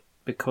product?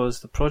 Because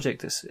the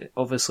project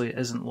obviously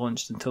isn't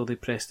launched until they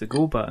press the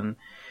go button.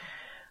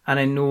 And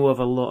I know of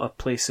a lot of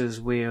places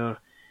where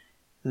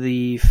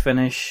the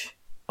finish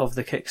of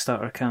the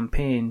Kickstarter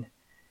campaign,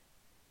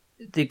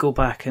 they go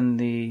back and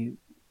they,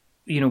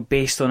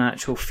 based on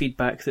actual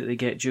feedback that they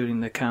get during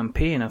the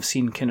campaign, I've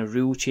seen kind of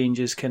rule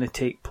changes kind of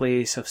take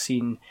place. I've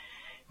seen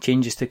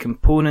changes to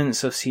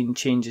components. I've seen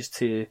changes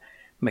to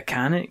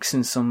mechanics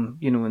in some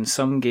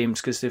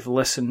games, because they've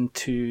listened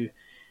to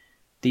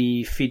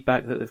the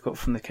feedback that they've got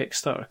from the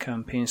Kickstarter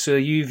campaign. So are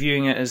you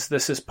viewing it as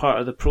this is part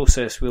of the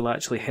process? We'll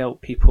actually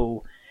help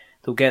people.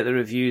 They'll get the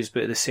reviews,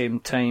 but at the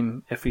same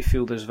time, if we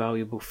feel there's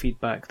valuable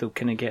feedback, they'll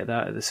kind of get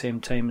that at the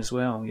same time as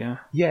well, yeah?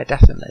 Yeah,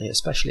 definitely,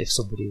 especially if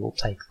somebody will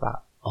take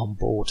that on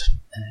board.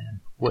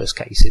 Worst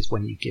case is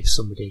when you give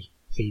somebody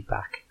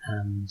feedback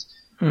and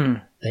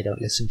they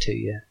don't listen to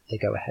you, they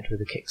go ahead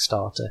with a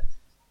Kickstarter,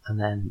 and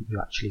then you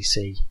actually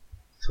see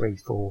 3,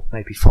 4,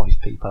 maybe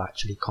 5 people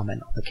actually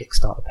comment on the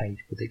Kickstarter page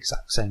with the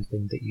exact same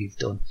thing that you've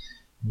done,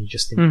 and you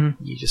just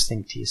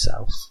think to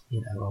yourself,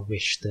 I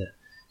wish that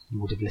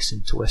you would have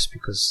listened to us,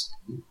 because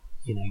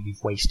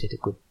you've wasted a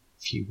good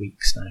few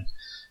weeks now.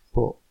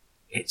 But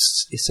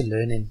it's a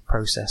learning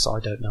process. I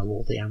don't know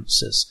all the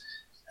answers,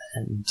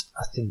 and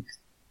I think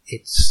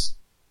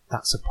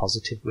that's a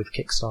positive with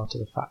Kickstarter,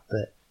 the fact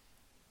that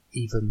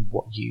even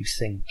what you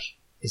think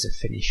is a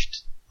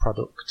finished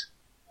product,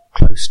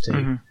 close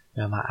to,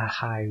 no matter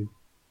how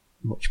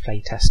much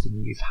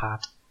playtesting you've had,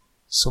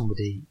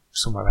 somebody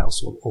somewhere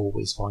else will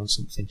always find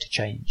something to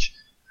change,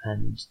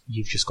 and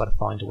you've just got to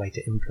find a way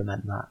to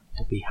implement that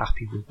to be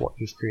happy with what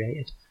you've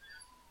created.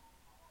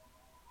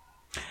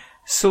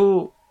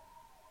 So,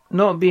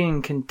 not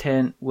being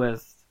content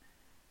with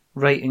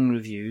writing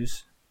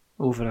reviews,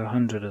 over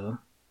 100 of them,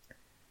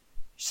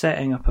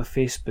 setting up a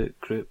Facebook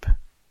group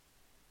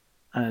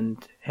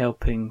and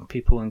helping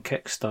people on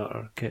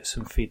Kickstarter get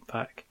some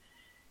feedback,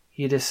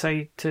 you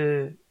decide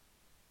to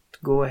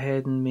go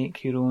ahead and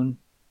make your own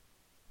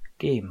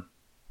game.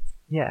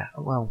 Yeah,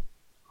 well,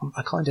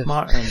 I kind of...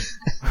 Martin.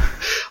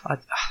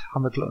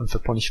 I'm a glutton for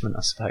punishment,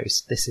 I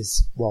suppose. This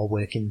is while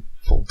working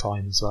full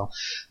time as well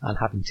and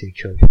having 2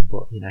 children,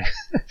 but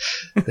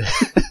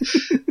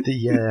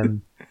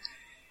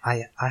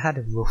I had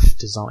a rough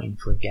design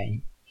for a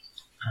game,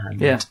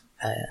 and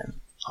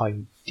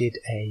I did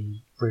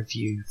a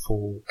review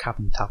for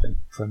Cavern Tavern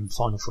from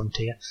Final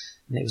Frontier,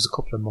 and it was a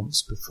couple of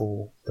months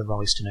before the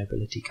Rise to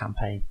Nobility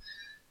campaign,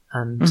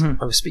 and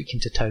I was speaking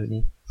to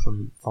Tony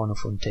from Final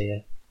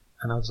Frontier,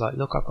 and I was like,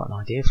 look, I've got an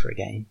idea for a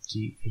game. Are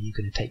you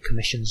going to take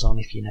commissions on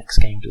if your next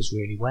game does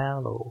really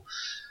well? Or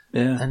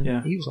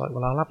he was like,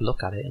 well, I'll have a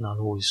look at it, and I'll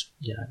always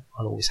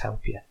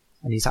help you.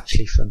 And he's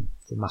actually from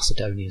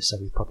Macedonia, so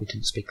we probably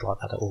didn't speak like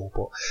that at all.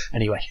 But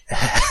anyway,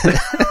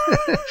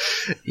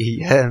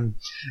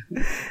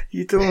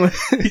 you don't want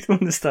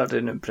to start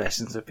doing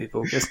impressions of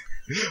people, because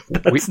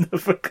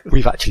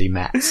we've actually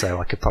met,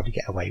 so I could probably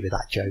get away with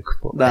that joke.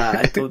 But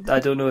I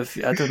don't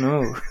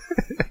know.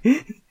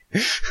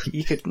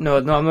 You could I'm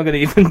not going to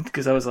even,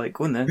 because I was like,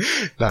 go on then.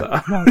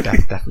 No,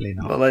 definitely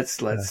not. But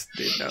let's not.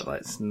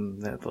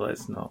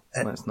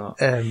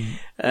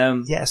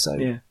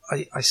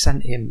 I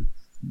sent him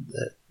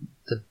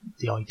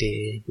the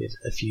idea with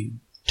a few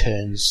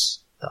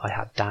turns that I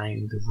had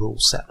down, the rule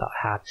set that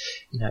I had.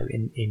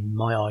 In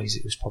my eyes,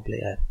 it was probably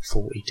a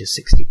 40 to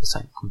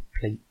 60%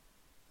 complete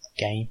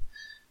game,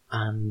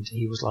 and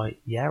he was like,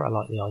 "Yeah, I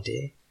like the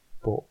idea,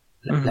 but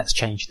let's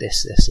change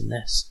this, and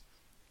this."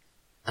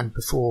 And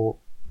before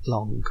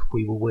long,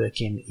 we were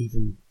working,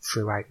 even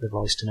throughout the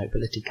Rise to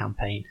Nobility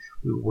campaign,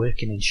 we were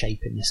working in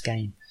shaping this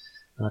game.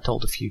 And I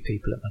told a few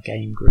people at my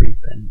game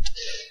group, and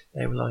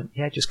they were like,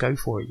 yeah, just go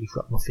for it, you've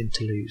got nothing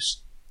to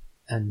lose.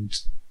 And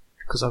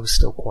because I was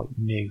still quite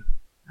new,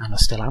 and I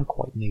still am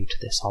quite new to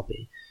this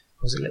hobby,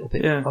 I was a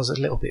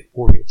little bit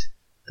worried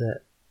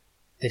that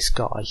this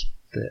guy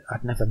that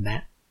I'd never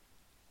met,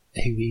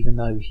 who, even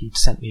though he'd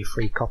sent me a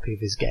free copy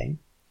of his game,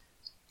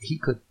 he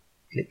could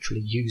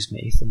literally use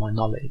me for my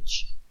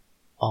knowledge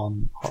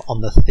on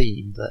the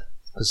theme, that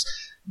because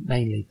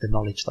mainly the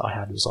knowledge that I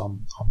had was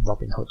on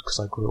Robin Hood, because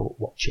I grew up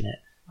watching it,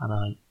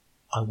 and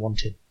I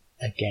wanted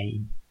a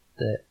game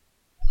that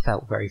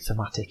felt very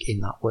thematic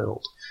in that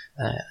world,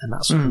 and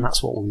that's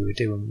what we were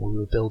doing. We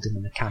were building the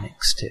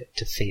mechanics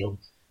to feel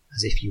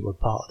as if you were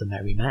part of the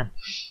Merry Men.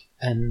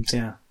 And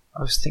I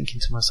was thinking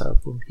to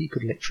myself, well, he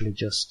could literally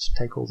just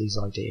take all these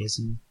ideas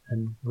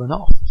and run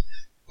off.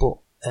 But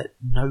at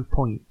no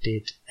point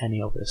did any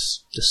of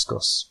us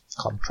discuss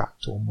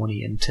contract or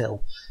money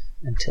until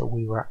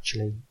we were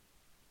actually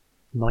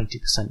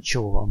 90%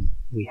 sure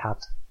we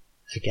had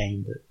a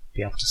game that would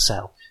be able to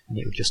sell, and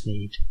it would just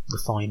need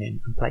refining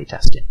and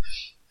playtesting.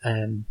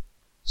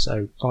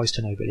 So Rise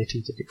to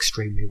Nobility did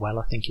extremely well.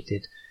 I think it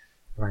did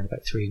around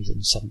about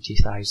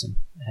 $370,000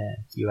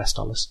 US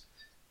dollars,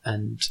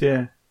 and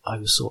I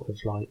was sort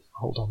of like,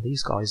 hold on,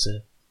 these guys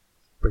are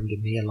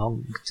bringing me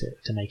along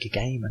to make a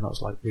game, and I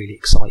was like really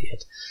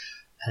excited.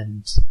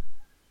 And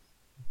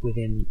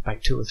within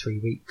about 2 or 3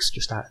 weeks,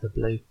 just out of the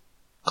blue,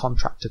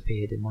 contract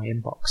appeared in my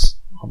inbox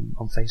on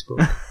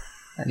Facebook,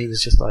 and he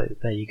was just like,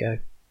 there you go,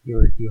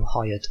 you're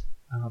hired.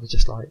 And I was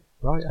just like,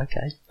 right,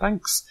 okay,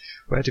 thanks,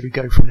 where do we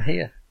go from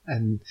here?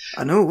 And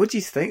I know, what do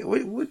you think?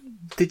 What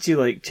did you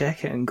like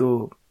check it and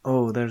go,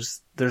 oh,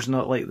 there's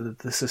not like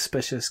the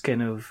suspicious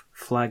kind of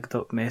flagged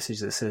up message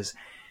that says,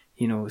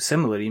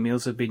 similar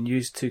emails have been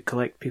used to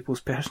collect people's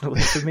personal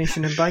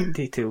information and bank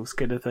details,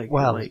 kind of thing.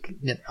 Well,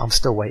 I'm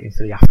still waiting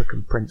for the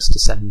African prince to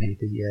send me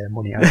the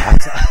money out.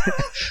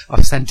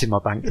 I've sent him my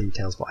bank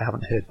details, but I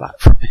haven't heard back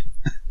from him.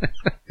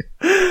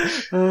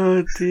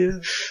 Oh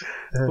dear.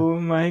 Oh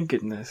my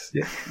goodness.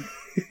 Yeah.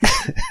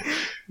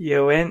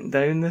 You went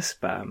down the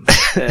spam.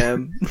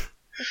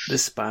 The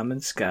spam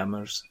and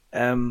scammers.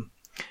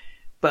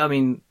 But I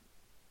mean,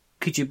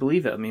 could you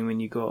believe it? I mean, when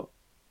you got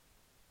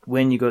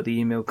when you got the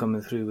email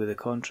coming through with the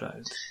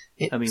contract,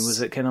 I mean,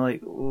 was it kind of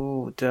like,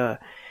 oh, duh.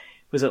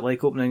 Was it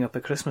like opening up a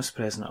Christmas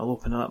present? I'll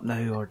open it up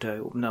now, or do I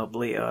open it up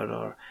later?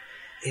 Or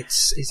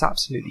it's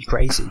absolutely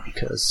crazy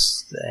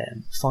because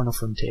Final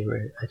Frontier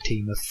are a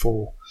team of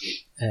 4.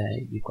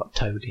 You've got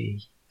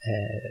Tony,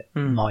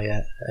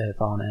 Maya,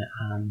 Varna,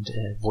 and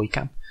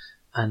Voikan,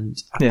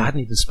 and I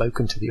hadn't even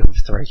spoken to the other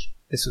 3.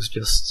 This was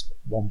just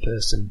one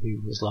person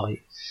who was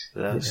like,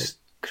 "That's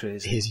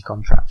crazy. Here's your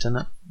contract,"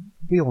 and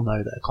we all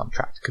know that a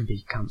contract can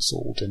be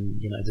cancelled,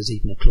 and there's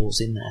even a clause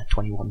in there,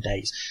 21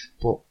 days,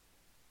 but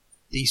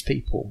these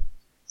people,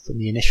 from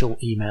the initial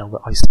email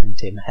that I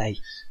sent him, hey,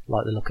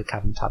 like the look of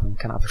Cavern Tavern,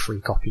 can I have a free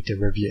copy to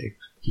review?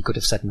 He could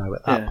have said no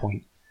at that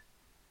point.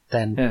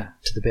 Then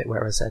to the bit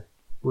where I said,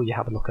 will you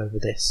have a look over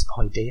this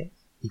idea?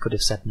 He could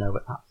have said no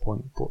at that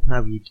point. But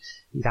no, he'd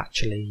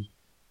actually,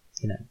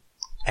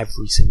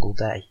 every single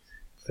day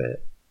for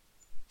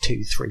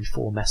 2, 3,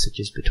 4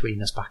 messages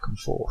between us back and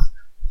forth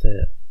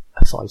for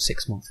a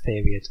 5-6 month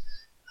period.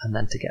 And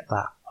then to get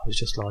that, I was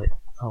just like,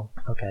 oh,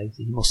 okay,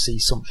 you must see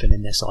something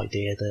in this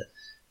idea that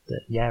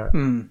it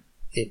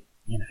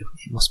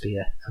must be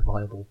a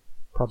viable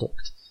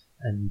product.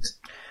 And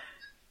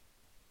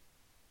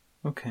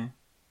okay,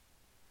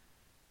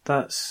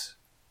 that's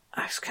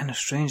kind of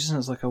strange, isn't it?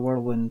 It's like a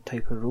whirlwind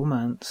type of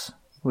romance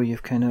where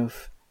you've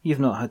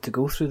not had to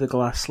go through the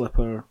glass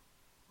slipper,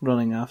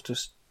 running after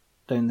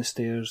down the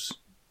stairs,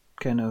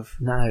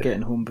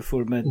 getting home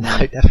before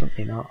midnight. No,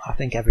 definitely not. I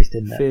think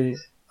everything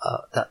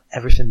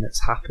everything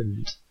that's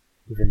happened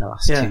within the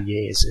last 2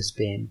 years has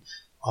been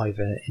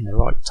either in the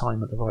right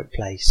time at the right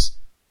place,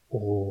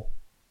 or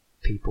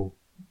people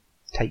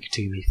take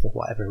to me for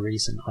whatever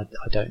reason. I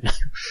don't know.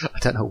 I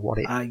don't know what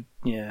it. I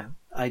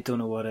don't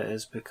know what it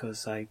is,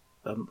 because I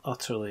am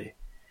utterly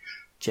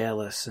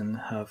jealous and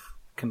have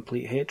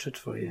complete hatred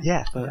for you.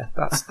 Yeah, but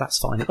that's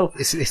fine.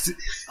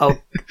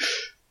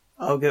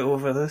 I'll get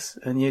over this,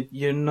 and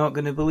you're not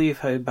going to believe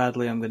how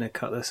badly I'm going to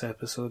cut this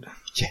episode.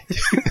 Yeah.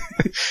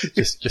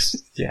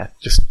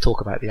 just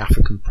talk about the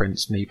African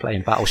Prince, me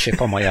playing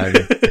Battleship on my own.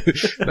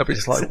 They'll be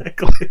just like,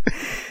 exactly.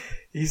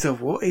 He's a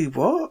what? You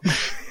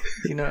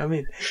know what I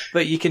mean?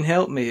 But you can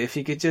help me if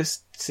you could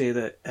just say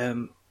that.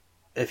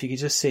 If you could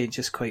just say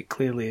just quite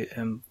clearly,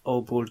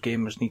 all board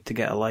gamers need to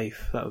get a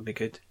life. That would be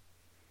good.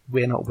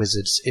 We're Not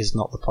Wizards is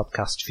not the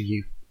podcast for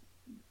you.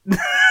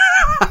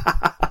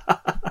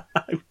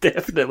 I'm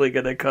definitely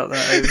going to cut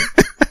that out.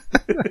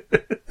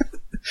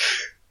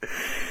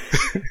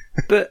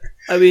 But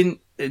I mean,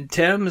 in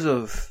terms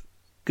of,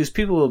 because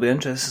people will be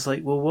interested, it's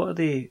like, well, what are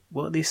they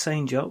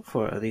signed you up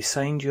for? Are they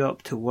signed you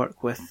up to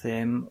work with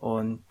them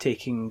on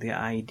taking the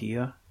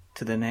idea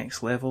to the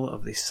next level?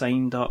 Have they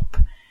signed up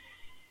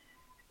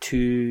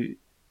to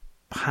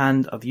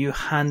have you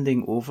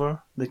handing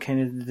over the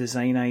kind of the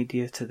design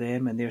idea to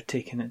them and they're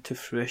taking it to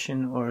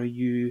fruition, or are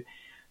you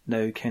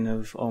now kind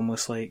of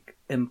almost like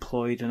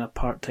employed on a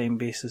part-time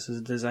basis as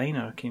a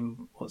designer?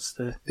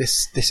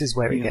 This is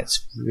where it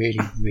gets really,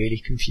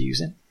 really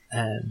confusing,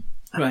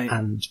 right,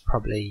 and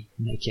probably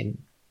making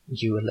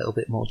you a little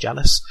bit more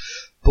jealous.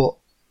 But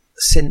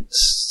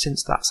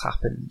since that's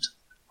happened,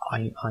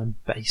 I'm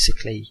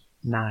basically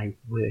now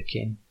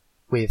working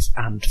with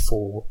and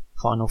for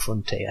Final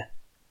Frontier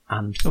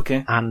and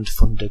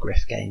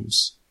Thundergriff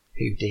Games,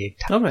 who did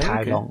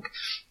Tao Long,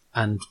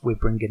 and we're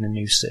bringing a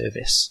new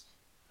service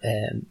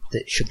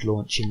that should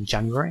launch in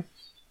January,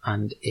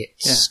 and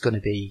it's going to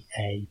be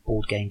a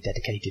board game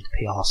dedicated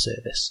PR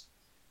service.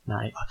 Now,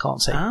 I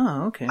can't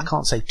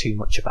say too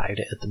much about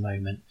it at the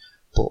moment,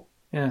 but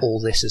all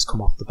this has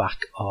come off the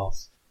back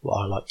of what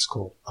I like to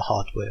call the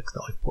hard work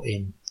that I've put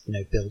in,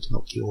 building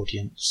up the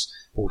audience,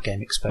 board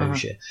game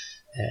exposure,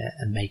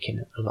 and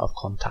making a lot of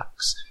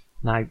contacts.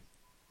 Now,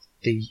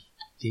 the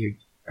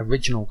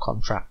original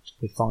contract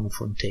with Final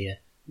Frontier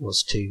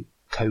was to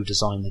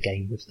co-design the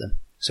game with them.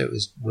 So it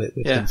was work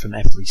with them from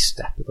every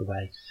step of the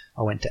way.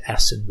 I went to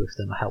Essen with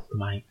them, I helped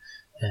them out.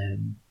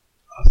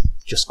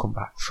 I've just come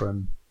back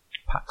from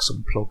PAX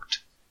Unplugged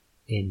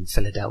in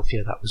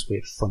Philadelphia. That was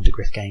with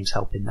Thundergriff Games,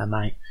 helping them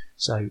out.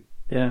 So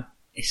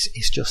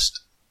it's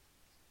just,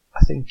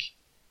 I think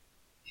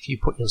if you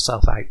put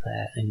yourself out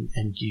there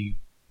and you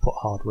put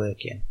hard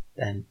work in,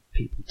 then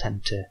people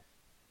tend to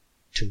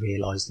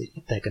realise that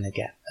they're going to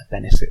get a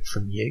benefit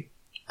from you,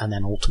 and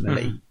then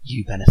ultimately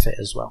you benefit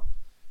as well.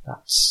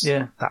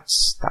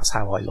 That's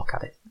how I look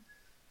at it.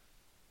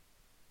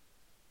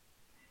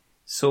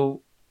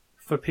 So,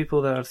 for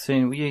people that are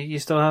saying, you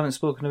still haven't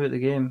spoken about the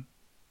game,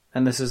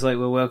 and this is like,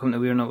 well, welcome to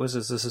We're Not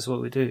Wizards, this is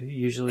what we do.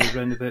 Usually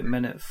around about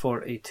minute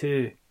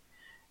 42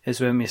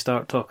 is when we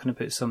start talking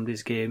about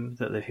somebody's game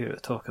that they're here to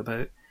talk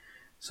about.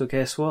 So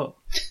guess what?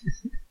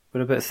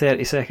 We're about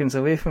 30 seconds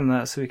away from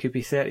that, so we could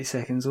be 30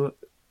 seconds...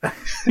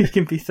 You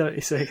can be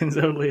 30 seconds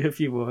early if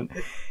you want.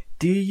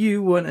 Do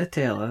you want to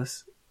tell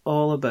us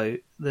all about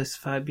this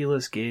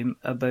fabulous game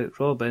about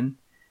Robin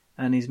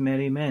and his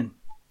merry men?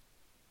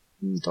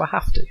 Do I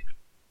have to?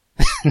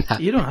 No.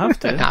 You don't have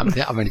to.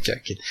 I'm only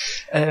joking.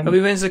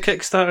 When's the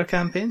Kickstarter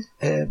campaign?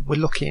 We're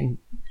looking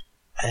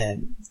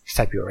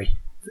February.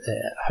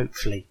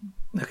 hopefully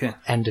Okay.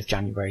 end of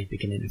January,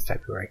 beginning of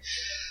February.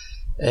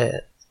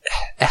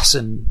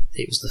 Essen,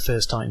 it was the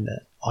first time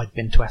that I'd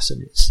been to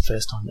Essen. It's the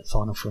first time that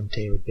Final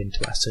Frontier had been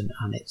to Essen,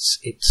 and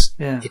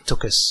it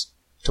took us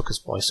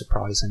by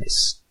surprise, and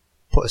it's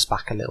put us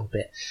back a little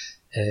bit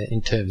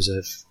in terms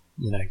of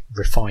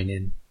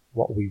refining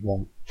what we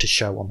want to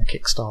show on the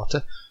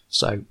Kickstarter.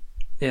 So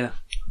yeah,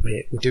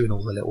 we're doing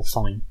all the little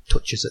fine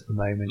touches at the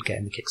moment,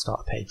 getting the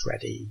Kickstarter page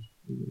ready,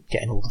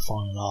 getting all the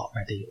final art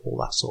ready, all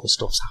that sort of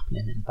stuff's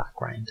happening in the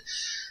background.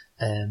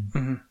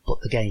 But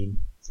the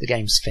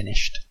game's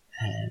finished.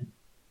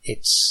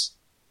 It's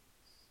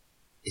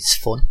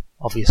fun.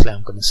 Obviously,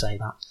 I'm going to say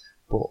that,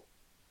 but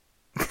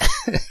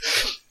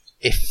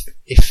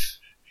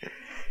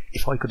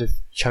if I could have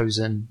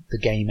chosen the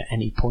game at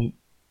any point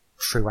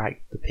throughout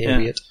the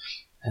period,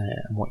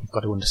 and what you've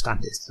got to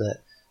understand is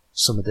that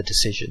some of the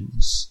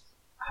decisions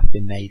have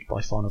been made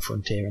by Final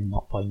Frontier and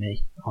not by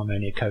me. I'm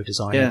only a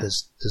co-designer. Yeah.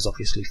 There's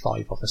obviously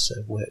 5 of us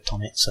that have worked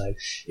on it. So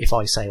if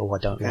I say, I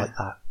don't like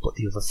that, but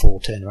the other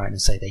 4 turn around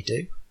and say they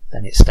do,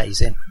 then it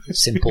stays in.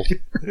 It's simple.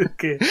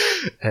 Okay.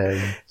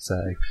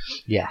 So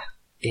yeah,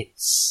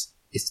 it's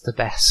the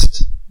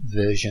best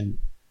version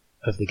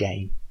of the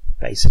game,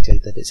 basically,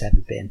 that it's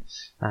ever been.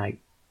 Now,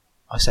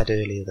 I said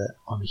earlier that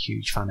I'm a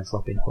huge fan of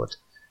Robin Hood.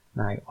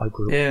 Now, I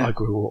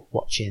grew up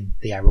watching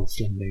the Errol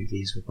Flynn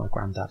movies with my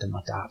granddad and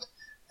my dad.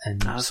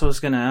 And that's what I was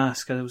going to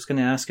ask. I was going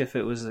to ask if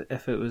it was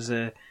if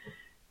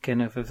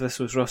this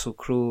was Russell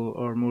Crowe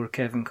or more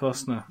Kevin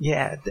Costner.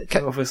 Yeah,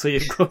 obviously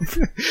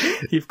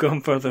you've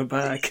gone further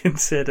back and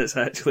said it's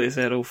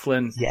Errol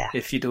Flynn. Yeah,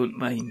 if you don't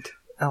mind.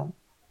 Oh,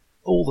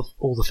 all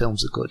the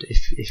films are good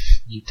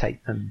if you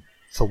take them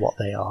for what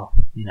they are.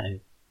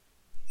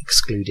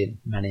 Excluding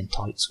Men in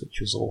Tights, which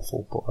was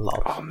awful, but a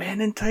lot of Men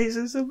in Tights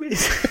is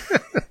amazing.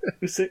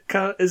 Was it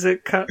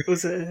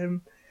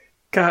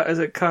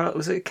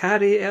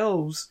Carrie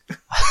Elves?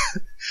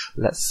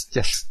 Let's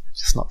just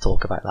not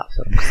talk about that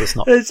film, because it's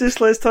not.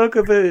 Let's talk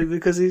about it,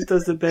 because he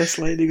does the best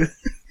line.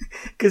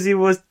 Because he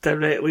was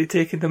directly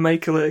taking the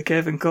Michael out of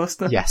Kevin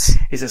Costner. Yes,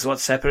 he says,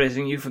 "What's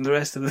separating you from the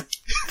rest of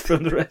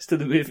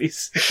the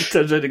movies?" He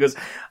turns around and goes,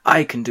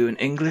 "I can do an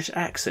English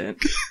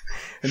accent."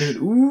 And then,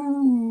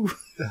 ooh,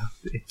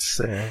 it's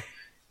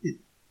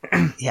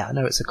yeah, I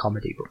know it's a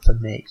comedy, but for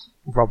me,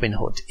 Robin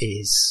Hood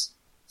is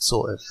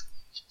sort of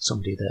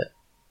somebody that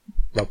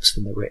robs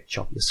from the rich,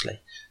 obviously.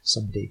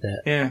 Somebody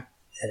that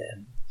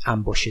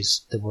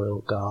ambushes the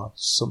Royal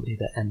Guards, somebody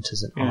that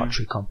enters an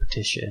archery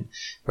competition,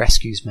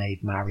 rescues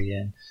Maid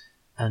Marian,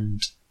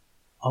 and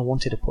I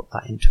wanted to put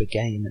that into a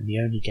game, and the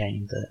only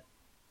game that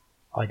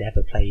I'd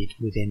ever played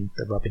within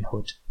the Robin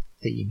Hood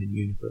theme and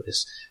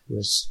universe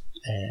was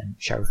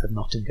Sheriff of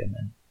Nottingham,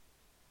 and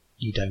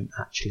you don't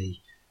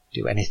actually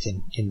do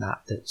anything in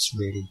that that's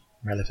really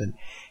relevant.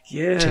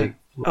 Yeah,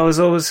 I was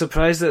always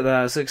surprised at that.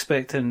 I was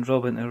expecting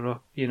Robin to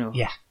rock,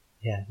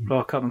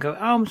 rock up and go,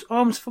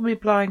 arms for me,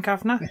 blind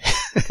governor,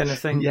 kind of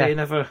thing. Yeah. But he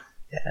never,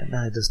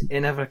 no, it doesn't. He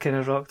never kind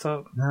of rocked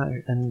up.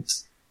 No, and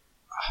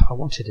I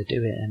wanted to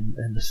do it,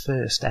 and the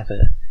first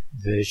ever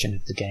version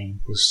of the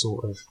game was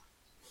sort of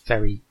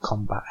very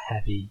combat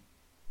heavy,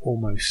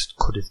 almost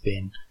could have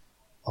been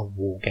a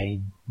war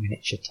game,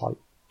 miniature type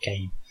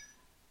game,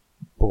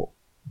 but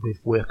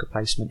with worker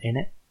placement in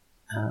it.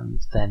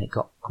 And then it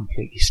got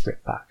completely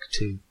stripped back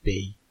to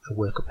be a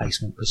worker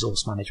placement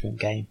resource management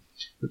game,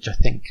 which I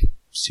think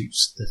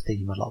suits the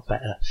theme a lot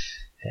better.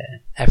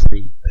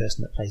 Every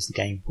person that plays the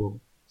game will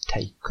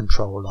take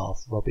control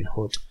of Robin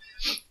Hood,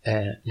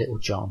 Little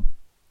John,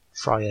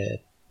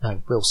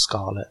 Will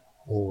Scarlet,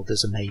 or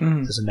there's a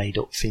made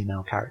up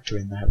female character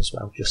in there as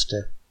well, just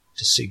to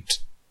suit,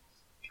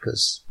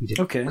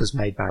 because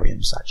Maid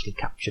Marian's actually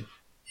captured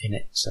in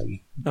it. So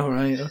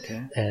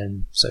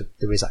so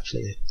there is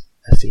actually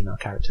a female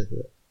character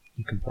that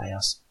you can play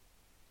as,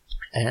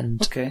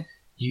 and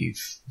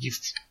you've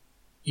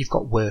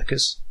got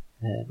workers.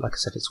 Like I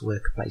said, it's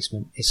worker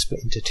placement. It's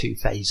split into 2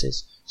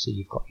 phases. So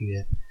you've got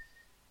your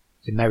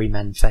Merry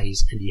Men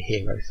phase and your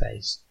Hero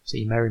phase. So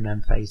your Merry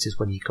Men phase is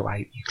when you go out,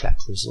 you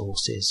collect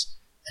resources,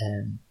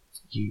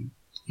 you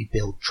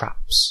build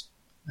traps,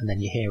 and then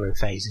your Hero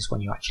phase is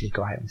when you actually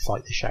go out and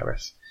fight the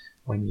sheriff.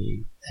 When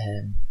you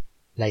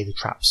lay the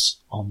traps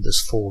on,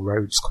 there's 4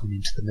 roads coming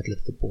into the middle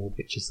of the board,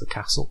 which is the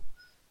castle.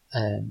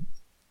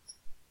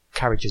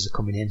 Carriages are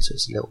coming in, so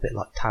it's a little bit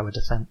like tower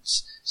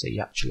defence. So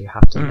you actually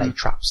have to lay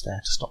traps there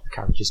to stop the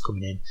carriages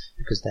coming in,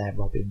 because they're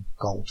robbing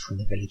gold from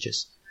the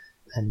villagers.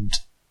 And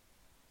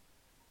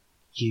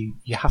you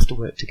have to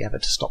work together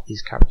to stop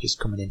these carriages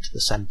coming into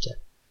the centre.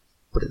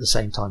 But at the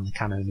same time, there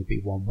can only be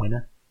one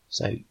winner.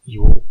 So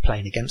you're all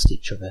playing against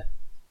each other,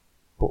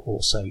 but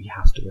also you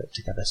have to work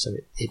together. So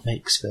it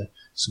makes for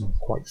some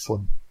quite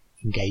fun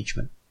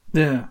engagement.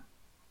 Yeah.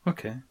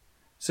 Okay.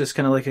 So it's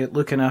kind of like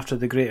looking after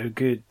the greater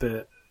good,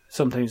 but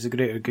sometimes the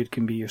greater good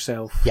can be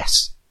yourself.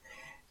 Yes.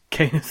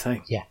 Kind of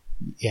thing. Yeah.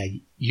 Yeah,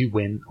 you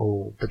win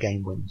or the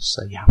game wins,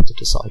 so you have to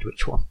decide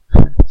which one.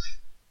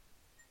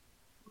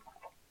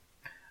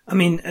 I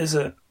mean,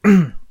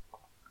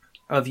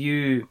 have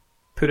you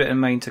put it in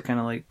mind to kind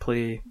of like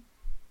play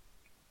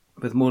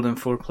with more than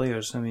 4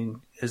 players? I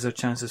mean, is there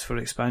chances for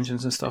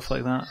expansions and stuff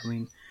like that? I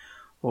mean,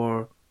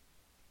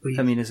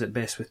 is it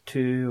best with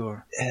 2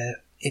 or?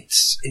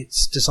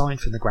 It's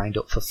designed from the ground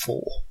up for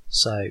 4.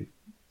 So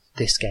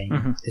this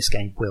game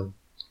will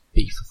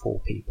be for 4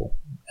 people.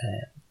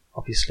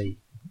 Obviously,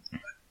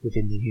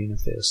 within the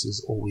universe,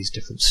 there's always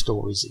different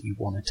stories that you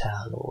want to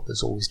tell, or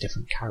there's always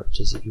different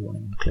characters that you want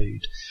to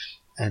include.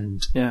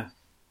 And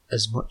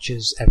as much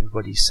as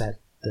everybody said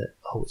that,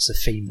 it's a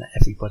theme that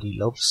everybody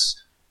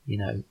loves,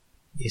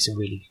 it's a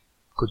really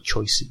good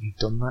choice that you've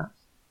done that.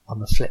 On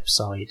the flip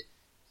side,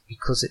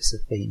 because it's a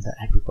theme that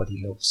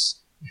everybody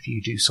loves, if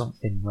you do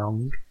something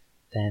wrong,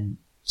 then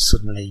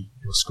suddenly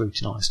you're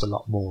scrutinised a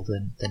lot more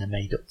than a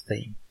made-up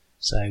theme.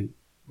 So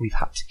we've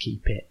had to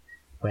keep it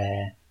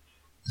where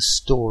the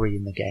story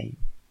in the game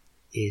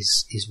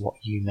is what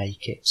you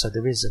make it. So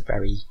there is a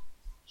very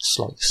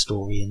slight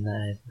story in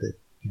there that,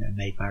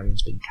 Maid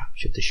Marian's been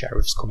captured, the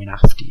sheriff's coming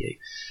after you,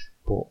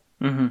 but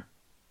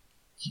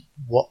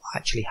what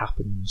actually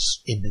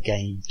happens in the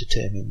game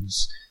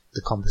determines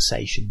the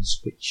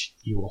conversations which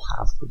you will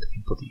have with the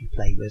people that you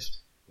play with,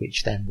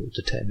 which then will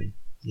determine,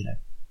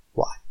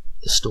 what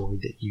the story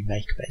that you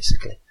make,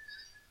 basically.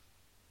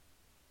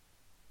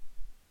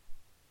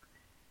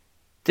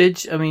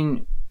 Did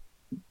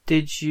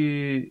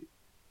you,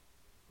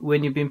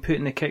 when you've been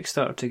putting the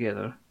Kickstarter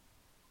together,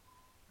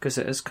 because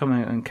it is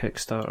coming out on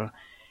Kickstarter,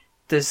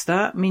 does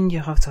that mean you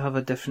have to have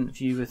a different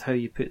view with how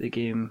you put the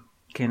game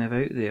kind of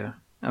out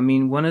there? I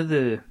mean,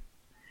 this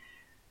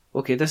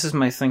is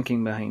my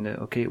thinking behind it,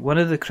 okay? One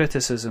of the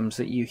criticisms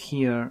that you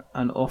hear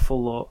an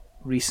awful lot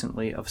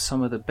recently of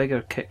some of the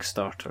bigger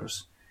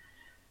Kickstarters,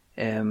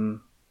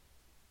 from,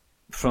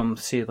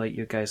 say, like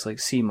your guys like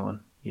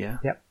Simon, yeah?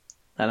 Yep.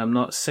 And I'm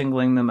not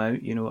singling them out,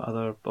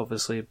 other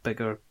obviously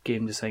bigger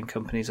game design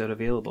companies are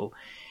available,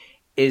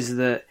 is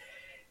that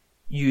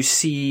you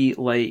see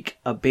like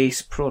a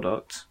base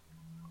product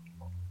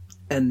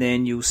and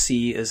then you'll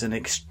see as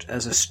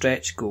a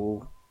stretch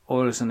goal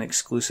or as an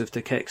exclusive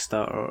to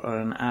Kickstarter or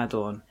an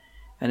add-on,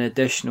 an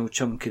additional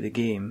chunk of the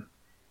game,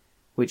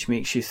 which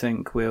makes you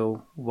think,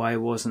 well, why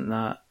wasn't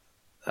that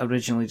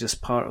originally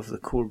just part of the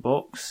core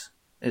box?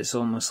 It's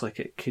almost like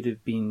it could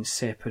have been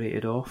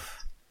separated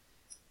off.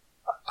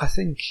 I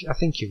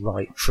think you're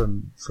right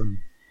from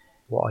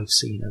what I've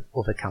seen of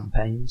other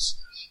campaigns.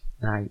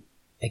 Now,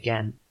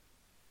 again,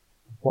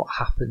 what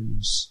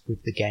happens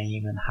with the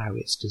game and how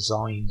it's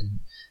designed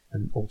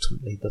and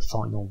ultimately the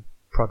final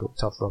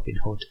product of Robin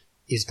Hood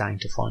is down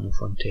to Final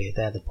Frontier.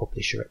 They're the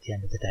publisher at the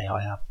end of the day.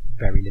 I have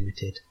very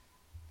limited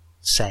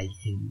say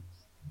in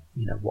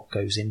what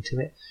goes into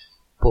it,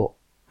 but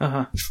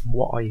from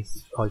what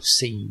I've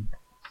seen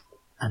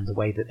and the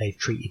way that they've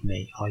treated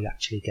me, I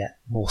actually get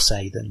more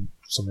say than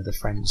some of the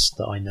friends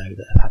that I know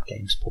that have had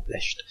games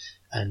published,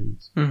 and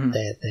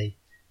they're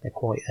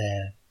quite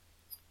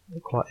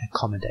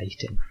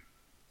accommodating.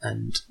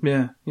 And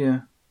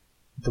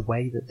the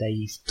way that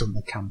they've done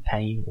the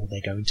campaign, or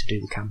they're going to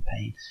do the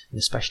campaign, and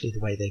especially the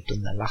way they've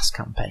done their last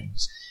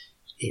campaigns,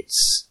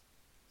 it's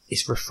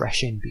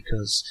refreshing,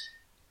 because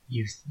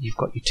you've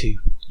got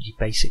your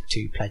basic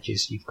 2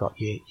 pledges. You've got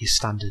your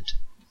standard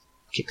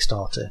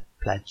Kickstarter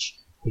pledge,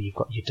 where you've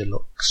got your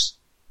deluxe.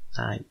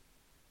 Now,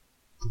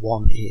 the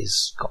one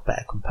is got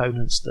better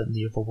components than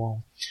the other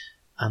one,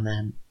 and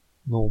then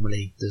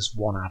normally there's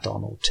 1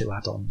 add-on or 2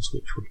 add-ons,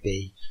 which would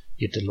be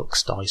your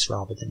deluxe dice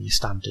rather than your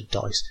standard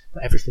dice,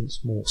 but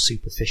everything's more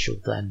superficial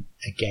than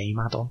a game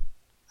add-on,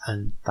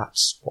 and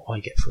that's what I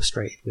get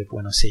frustrated with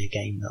when I see a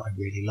game that I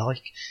really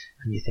like,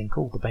 and you think,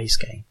 the base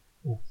game,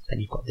 then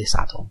you've got this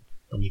add-on,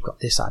 then you've got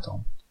this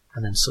add-on,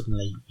 and then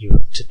suddenly you're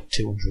up to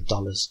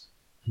 $200,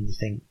 and you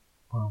think,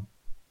 well,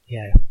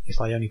 yeah, if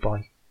I only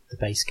buy the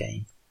base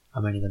game,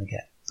 I'm only going to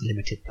get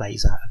limited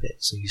plays out of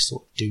it, so you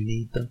sort of do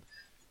need them.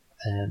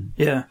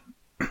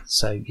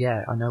 So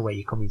yeah, I know where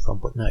you're coming from,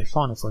 but no,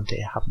 Final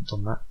Frontier haven't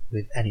done that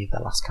with any of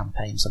their last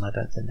campaigns, and I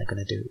don't think they're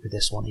going to do it with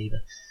this one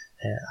either.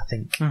 I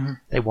think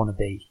they want to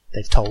be.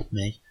 They've told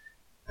me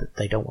that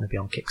they don't want to be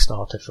on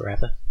Kickstarter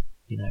forever.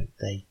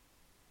 They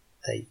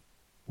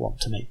want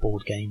to make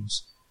board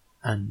games,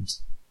 and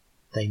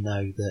they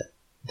know that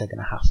they're going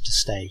to have to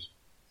stay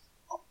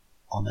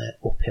on an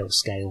uphill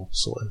scale,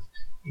 sort of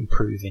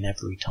improving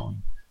every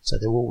time. So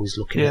they're always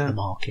looking at the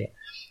market.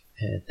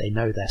 They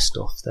know their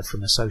stuff. They're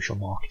from a social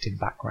marketing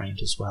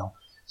background as well.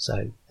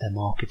 So their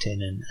marketing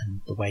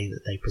and the way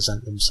that they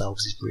present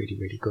themselves is really,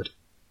 really good.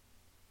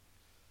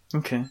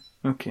 Okay.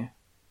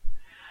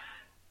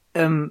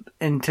 In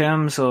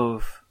terms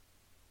of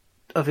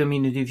have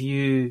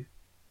you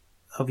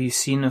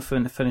seen a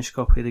finished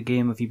copy of the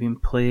game? Have you been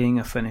playing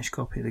a finished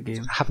copy of the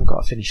game? I haven't got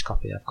a finished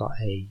copy. I've got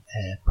a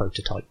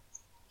prototype,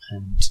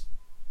 and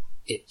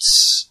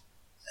it's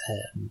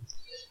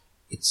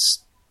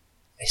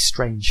a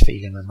strange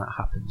feeling when that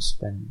happens,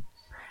 when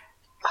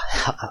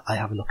I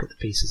have a look at the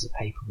pieces of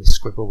paper with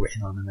scribble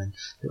written on them and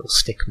little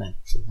stick men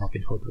from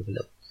Robin Hood with a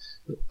little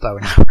bow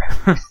and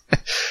arrow.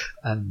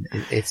 And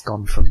it's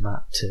gone from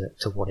that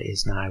to what it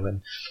is now,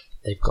 and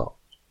they've got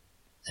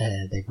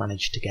they've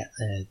managed to get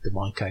the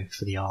Maiko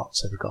for the art,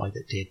 so the guy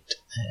that did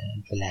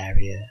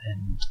Valeria,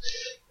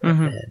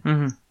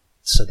 and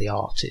so the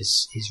art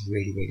is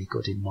really, really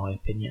good in my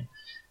opinion.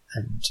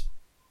 And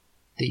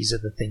these are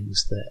the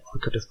things that I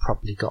could have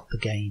probably got the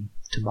game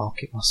to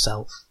market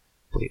myself,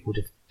 but it would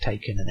have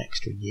taken an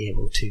extra year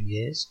or 2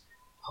 years.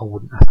 I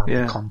wouldn't have had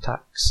the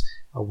contacts.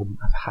 I wouldn't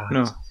have had.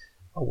 No.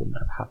 I wouldn't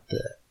have had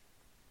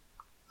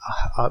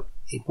the.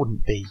 It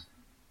wouldn't be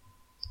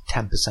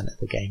 10% of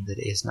the game that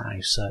it is now.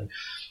 So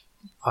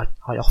I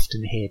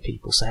often hear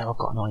people say, "I've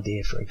got an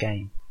idea for a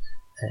game,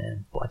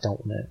 but I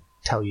don't want to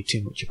tell you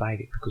too much about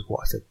it because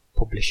what if a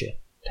publisher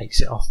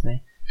takes it off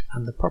me?"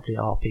 And there probably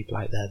are people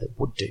out there that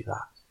would do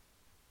that.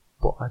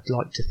 But I'd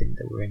like to think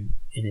that we're in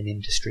an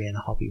industry and a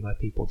hobby where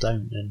people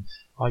don't, and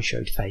I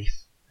showed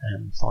faith,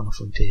 and Final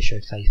Frontier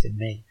showed faith in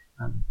me,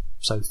 and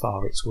so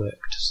far it's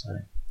worked.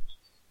 So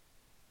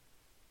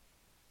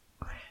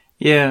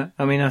yeah,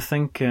 I mean, I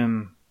think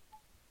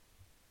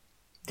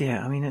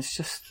it's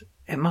just,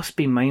 it must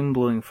be mind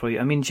blowing for you.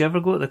 I mean, do you ever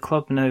go to the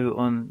club now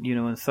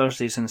on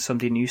Thursdays and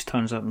somebody new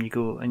turns up and you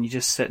go and you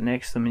just sit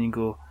next to them and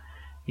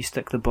you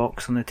stick the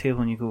box on the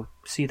table and you go,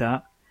 see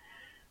that?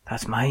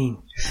 That's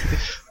mine.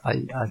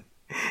 I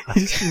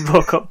you just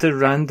walk up to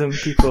random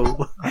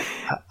people. I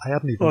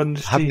hadn't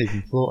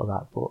even thought of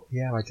that, but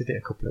yeah, I did it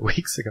a couple of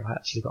weeks ago. I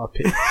actually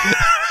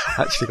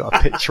got a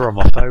picture on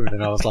my phone,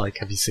 and I was like,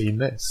 "Have you seen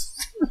this?"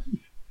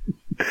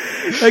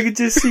 I could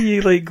just see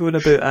you like going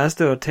about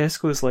Asda or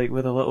Tesco's like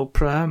with a little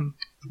pram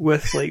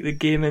with like the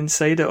game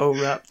inside it all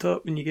wrapped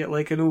up, and you get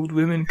like an old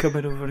woman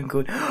coming over and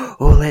going,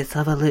 "Oh, let's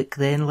have a look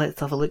then, let's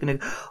have a look," and they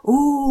go,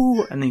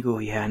 "Oh," and they go,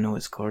 "Yeah, I know,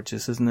 it's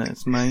gorgeous, isn't it?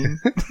 It's mine."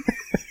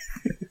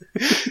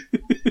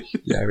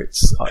 Yeah,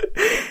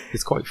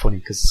 it's quite funny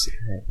because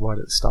right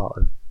at the start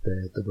of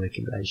the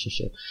working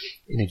relationship,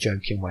 in a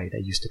joking way, they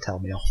used to tell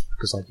me off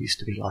because I used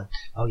to be like,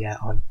 "Oh yeah,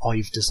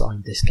 I've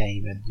designed this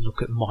game and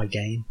look at my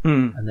game,"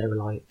 and they were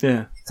like,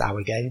 "Yeah, it's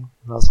our game,"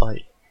 and I was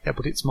like, "Yeah,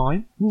 but it's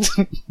mine."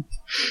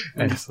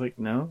 And it's like,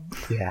 no,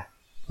 yeah.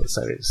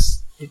 So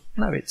it's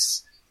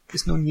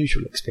an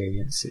unusual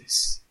experience.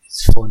 It's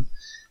fun.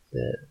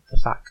 The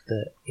fact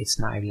that it's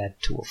now led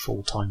to a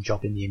full-time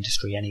job in the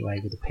industry anyway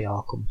with a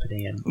PR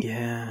company, and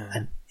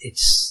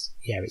it's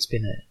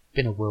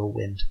been a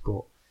whirlwind,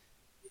 but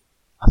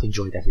I've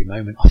enjoyed every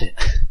moment of it.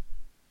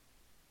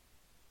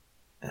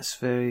 It's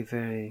very,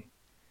 very.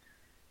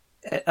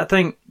 I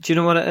think, do you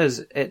know what it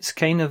is? It's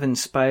kind of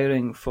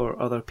inspiring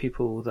for other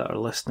people that are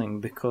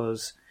listening,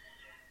 because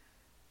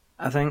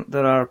I think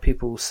there are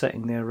people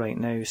sitting there right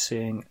now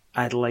saying,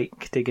 I'd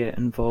like to get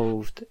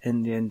involved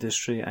in the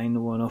industry. I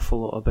know an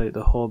awful lot about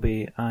the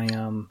hobby. I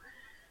am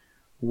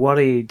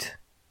worried.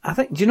 I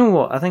think, do you know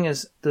what? I think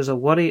there's a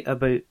worry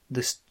about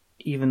this,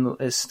 even though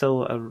it's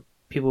still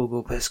people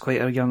go, but it's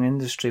quite a young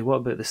industry. What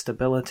about the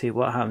stability?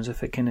 What happens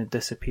if it kind of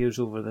disappears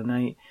over the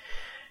night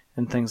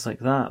and things like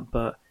that?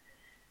 But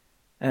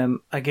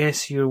I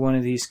guess you're one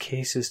of these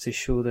cases to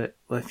show that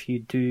if you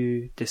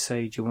do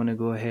decide you want to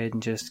go ahead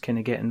and just kind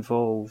of get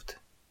involved,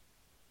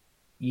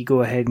 you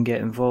go ahead and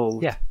get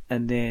involved. Yeah.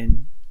 And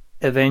then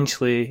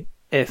eventually,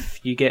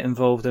 if you get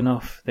involved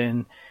enough,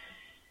 then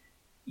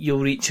you'll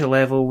reach a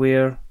level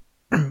where,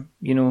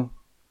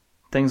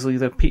 things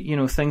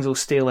will things will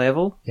stay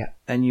level. Yeah.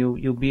 And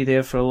you'll be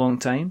there for a long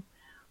time,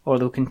 or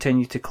they'll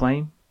continue to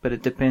climb. But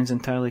it depends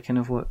entirely kind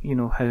of what,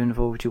 how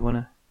involved you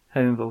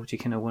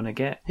kind of want to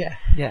get. Yeah.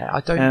 I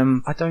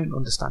don't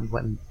understand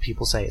when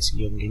people say it's a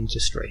young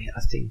industry.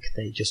 I think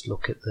they just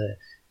look at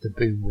the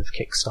boom with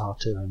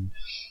Kickstarter, and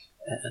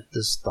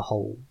there's the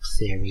whole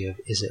theory of,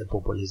 is it a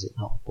bubble, is it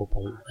not a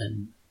bubble?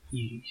 And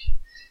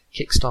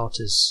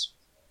Kickstarter's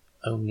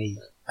only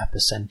a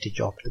percentage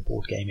of the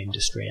board game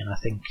industry, and I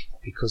think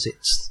because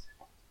it's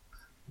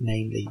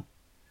mainly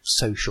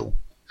social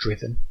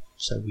driven,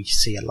 so we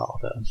see a lot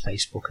of it on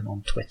Facebook and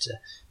on Twitter,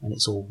 and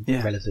it's all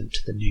relevant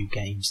to the new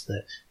games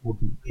that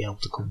wouldn't be able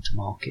to come to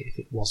market if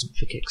it wasn't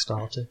for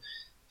Kickstarter.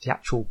 The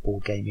actual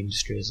board game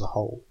industry as a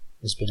whole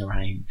has been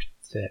around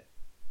for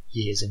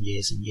years and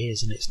years and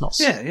years, and it's not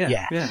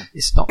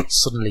it's not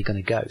suddenly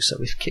going to go. So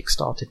if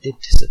Kickstarter did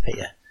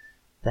disappear,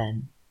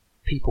 then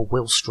people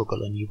will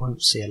struggle, and you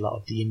won't see a lot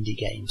of the indie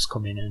games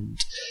come in, and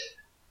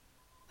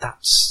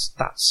that's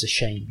a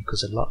shame,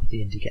 because a lot of the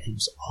indie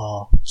games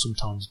are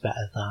sometimes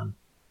better than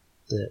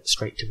the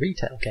straight to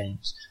retail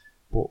games.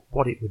 But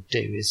what it would do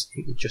is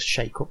it would just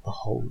shake up the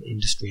whole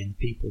industry, and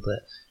people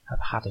that have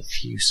had a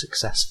few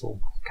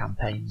successful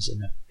campaigns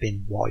and have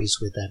been wise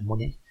with their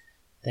money,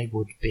 they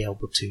would be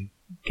able to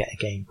get a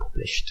game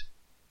published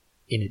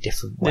in a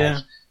different way.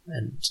 Yeah.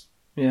 And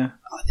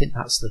I think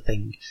that's the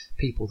thing.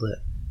 People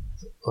that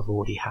have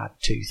already had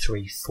 2,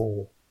 3,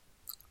 4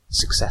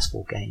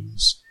 successful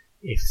games,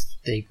 if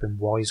they've been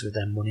wise with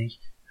their money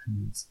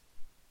and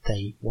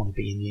they want to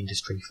be in the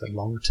industry for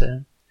long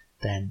term,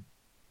 then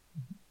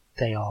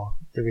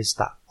there is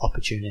that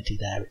opportunity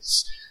there.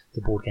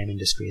 The board game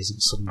industry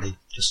isn't suddenly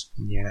just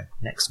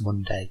next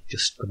Monday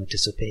just going to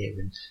disappear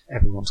and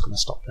everyone's going to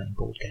stop playing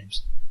board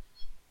games.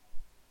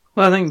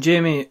 Well, I think,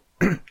 Jamie,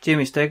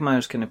 Jamie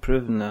Stegmaier's kind of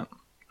proven that.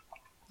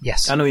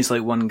 Yes. I know he's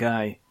like one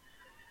guy,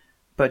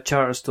 but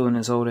Charterstone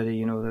is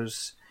already,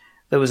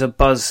 there was a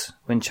buzz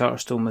when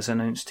Charterstone was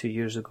announced 2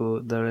 years ago.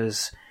 There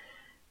is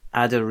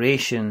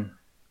adoration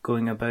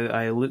going about.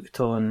 I looked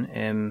at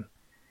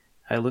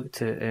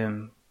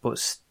what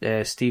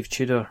Steve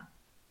Tudor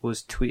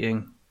was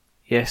tweeting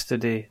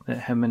yesterday,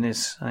 that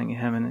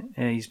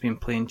he's been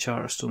playing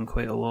Charterstone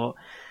quite a lot.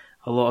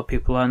 A lot of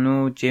people I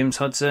know, James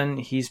Hudson,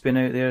 he's been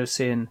out there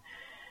saying,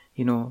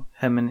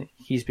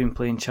 he's been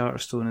playing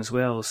Charterstone as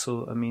well.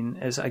 So,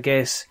 I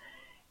guess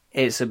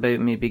it's about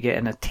maybe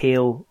getting a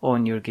tail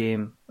on your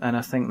game, and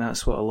I think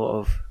that's what a lot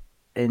of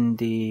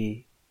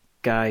indie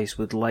guys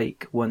would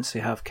like once they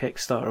have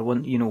Kickstarter.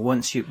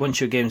 Once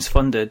your game's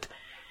funded,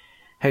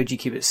 how do you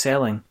keep it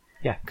selling?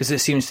 Yeah, because it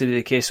seems to be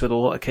the case with a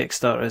lot of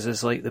Kickstarters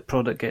is like the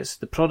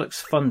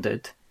product's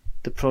funded,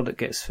 the product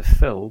gets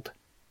fulfilled,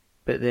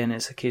 but then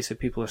it's a case of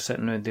people are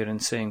sitting around there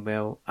and saying,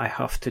 well, I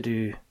have to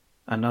do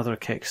another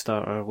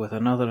Kickstarter with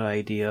another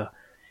idea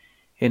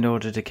in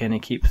order to kind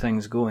of keep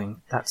things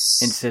going.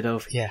 That's instead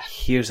of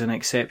here's an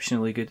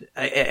exceptionally good.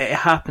 It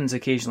happens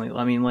occasionally.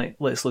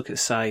 Let's look at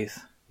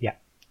Scythe. Yeah,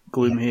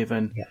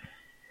 Gloomhaven. Yeah.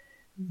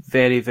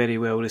 Very, very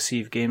well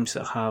received games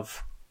that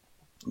have,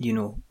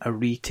 a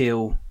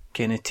retail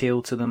kind of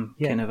tail to them,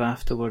 kind of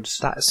afterwards.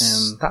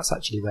 That's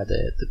actually where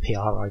the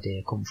PR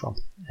idea come from.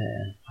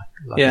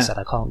 I said,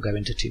 I can't go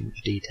into too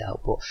much detail,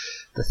 but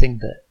the thing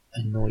that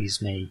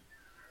annoys me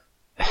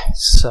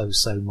so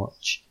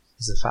much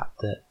is the fact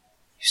that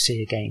you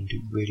see a game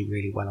do really,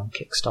 really well on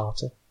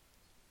Kickstarter.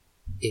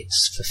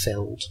 It's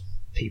fulfilled,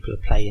 people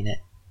are playing it,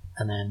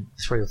 and then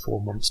 3 or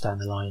 4 months down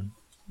the line,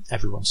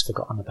 everyone's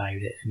forgotten about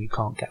it, and you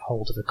can't get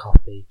hold of a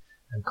copy,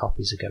 and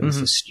copies are going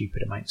for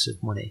stupid amounts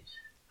of money.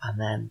 And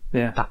then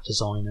that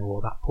designer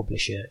or that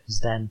publisher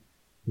is then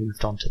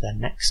moved on to their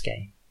next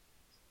game,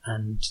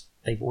 and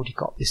they've already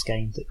got this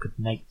game that could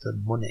make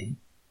them money,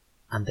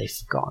 and they've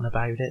forgotten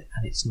about it,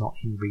 and it's not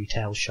in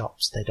retail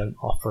shops. They don't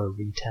offer a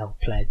retail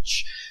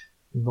pledge,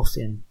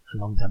 nothing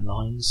along them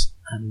lines,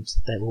 and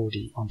they're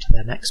already onto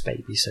their next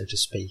baby, so to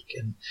speak.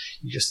 And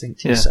you just think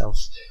to yourself,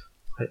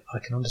 I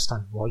can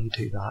understand why you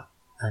do that,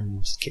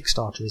 and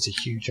Kickstarter is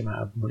a huge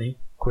amount of money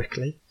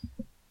quickly,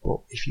 but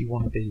if you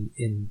want to be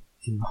in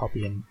the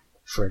hobby and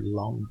for a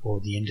long, or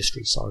the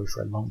industry,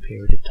 for a long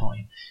period of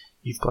time,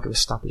 you've got to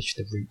establish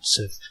the roots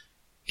of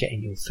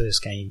getting your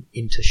first game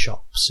into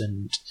shops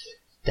and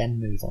then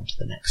move on to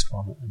the next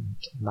one. And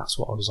that's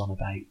what I was on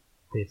about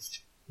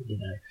with,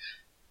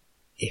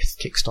 if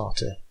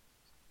Kickstarter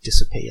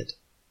disappeared,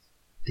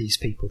 these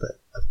people that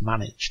have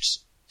managed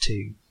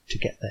to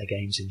get their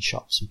games in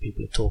shops and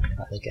people are talking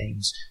about their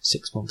games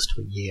 6 months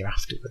to a year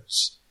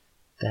afterwards,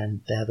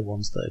 then they're the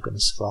ones that are going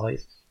to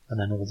survive. And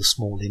then all the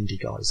small indie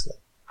guys that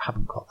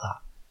haven't got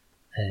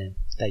that,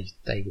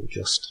 they will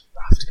just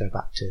have to go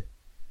back to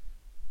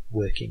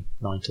working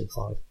 9 till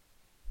 5.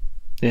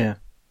 Yeah.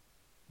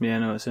 Yeah,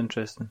 no, it's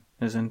interesting.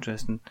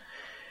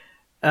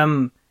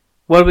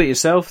 What about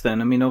yourself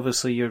then?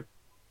 Obviously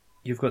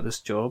you've got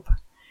this job.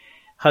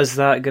 How's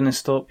that going to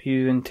stop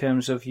you in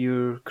terms of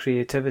your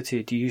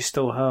creativity? Do you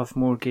still have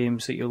more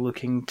games that you're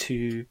looking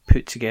to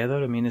put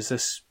together? Has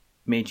this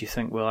made you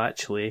think, well,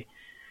 actually,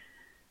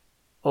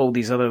 all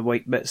these other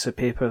white bits of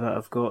paper that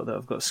I've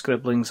got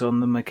scribblings on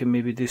them, I can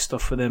maybe do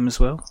stuff for them as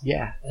well?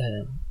 Yeah,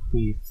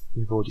 we've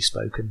already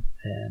spoken,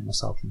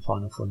 myself and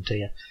Final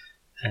Frontier.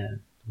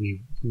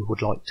 We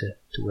would like to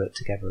work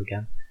together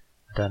again.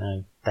 I don't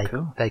know,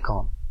 they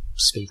can't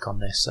speak on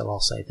this, so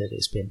I'll say that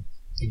it's been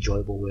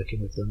enjoyable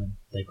working with them, and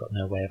they've got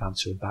no way of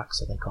answering back,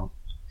 so they can't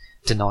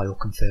deny or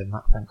confirm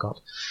that, thank God.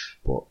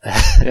 But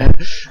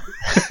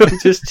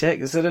just check,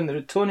 is it in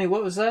there? Tony,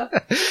 what was that?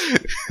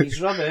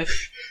 He's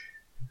rubbish.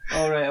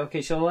 Alright,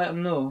 okay, shall I let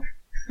him know?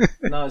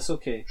 No, it's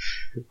okay.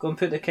 Go and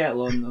put the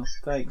kettle on though,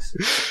 thanks.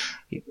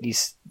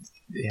 He's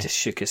just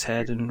shook his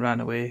head and ran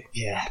away.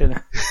 Yeah.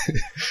 That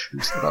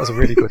was a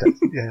really good,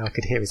 I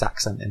could hear his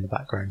accent in the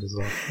background as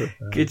well.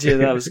 Could you?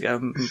 That was,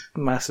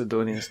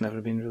 Macedonian's never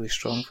been really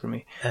strong for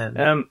me.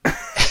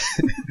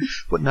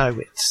 But no,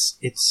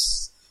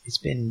 it's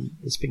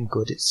been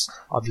good.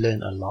 I've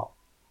learned a lot,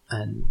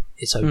 and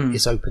it's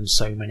opened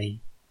so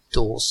many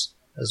doors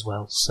as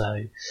well.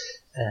 So,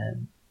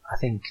 I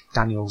think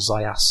Daniel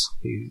Zayas,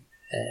 who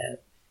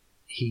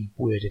he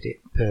worded it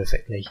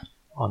perfectly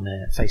on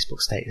a Facebook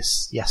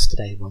status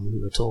yesterday when we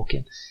were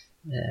talking.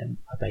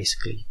 I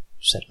basically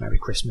said Merry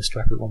Christmas to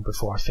everyone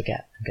before I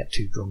forget and get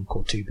too drunk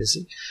or too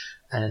busy.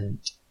 And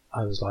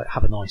I was like,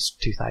 have a nice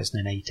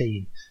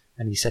 2018.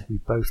 And he said,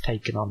 we've both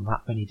taken on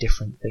that many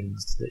different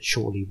things that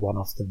surely one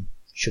of them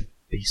should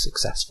be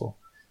successful.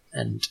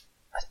 And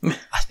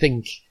I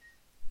think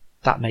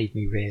that made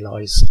me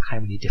realise how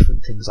many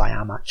different things I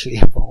am actually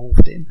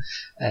involved in.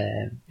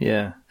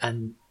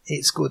 And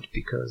it's good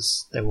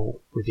because they're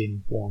all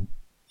within one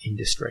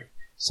industry,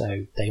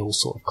 so they all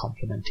sort of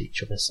complement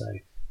each other. So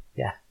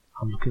yeah,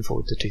 I'm looking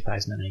forward to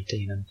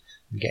 2018 and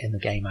getting the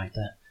game out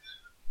there.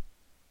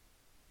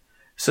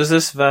 So is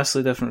this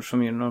vastly different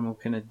from your normal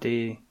kind of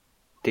day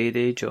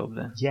day job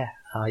then? Yeah,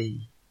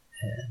 I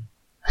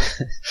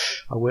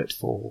worked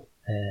for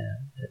a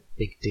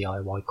big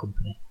DIY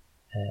company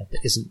that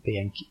isn't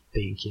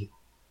B&Q,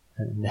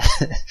 and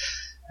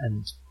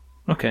and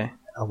okay,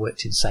 I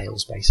worked in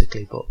sales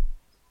basically, but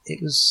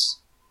it was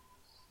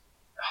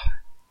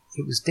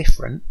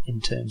different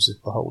in terms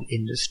of the whole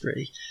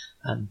industry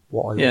and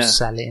what I was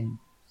selling.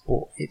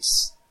 But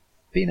it's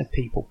being a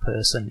people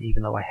person,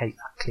 even though I hate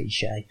that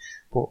cliche,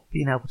 but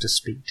being able to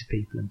speak to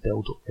people and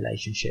build up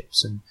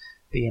relationships and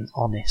being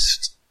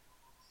honest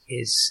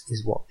is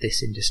what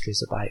this industry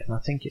is about. And I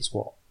think it's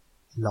what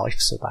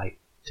life's about,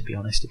 to be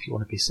honest. If you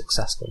want to be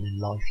successful in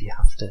life, you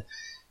have to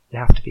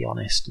be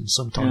honest, and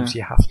sometimes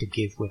you have to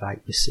give without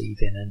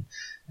receiving,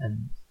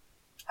 and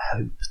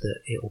hope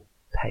that it'll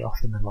pay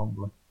off in the long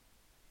run.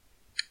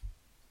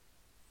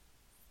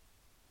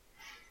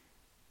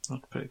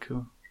 That's pretty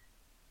cool.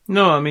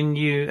 No, I mean,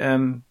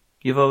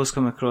 you've always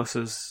come across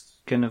as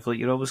kind of like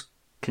you're always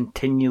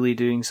continually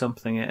doing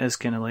something. It is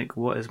kind of like,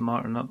 what is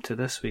Martin up to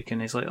this week?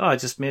 And he's like, oh, I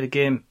just made a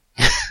game.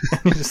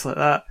 Just like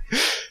that.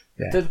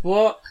 Yeah. Did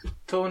what?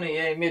 Tony,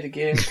 yeah, he made a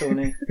game,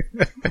 Tony.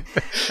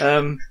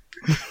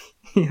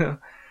 You know,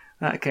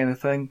 that kind of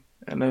thing.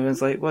 And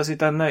everyone's like, what's he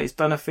done now? He's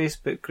done a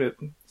Facebook group.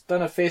 He's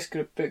done a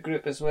Facebook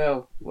group as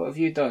well. What have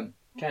you done?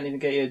 Can't even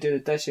get you to do the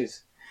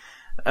dishes.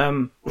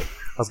 I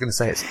was going to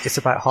say it's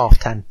about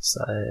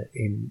 10:30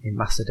 in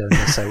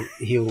Macedonia, so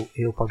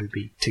he'll probably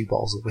be 2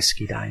 bottles of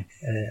whiskey down.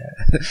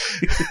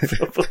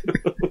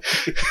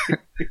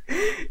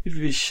 He'd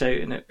be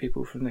shouting at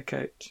people from the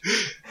couch.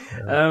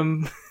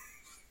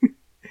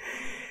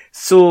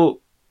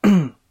 So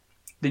the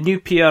new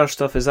PR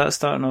stuff, is that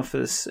starting off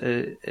as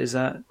is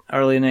that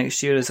early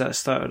next year? Is that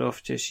started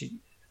off just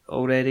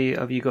already?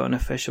 Have you got an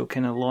official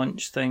kind of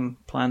launch thing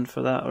planned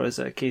for that, or is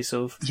it a case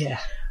of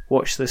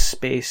watch this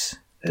space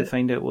to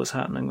find out what's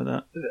happening with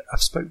that?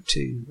 I've spoke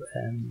to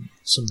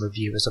some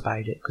reviewers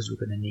about it, because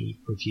we're going to need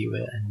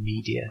reviewer and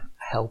media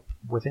help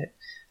with it.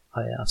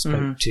 I've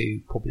spoke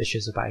to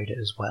publishers about it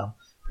as well,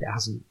 but it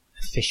hasn't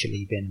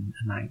officially been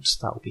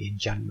announced. That'll be in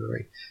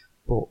January.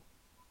 But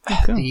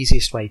the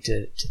easiest way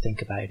to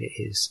think about it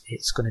is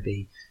it's going to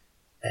be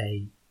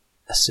a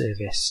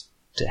service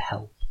to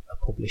help a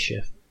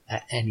publisher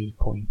at any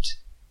point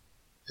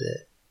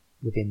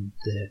within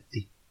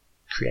the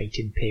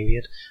creating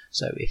period.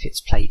 So if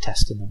it's play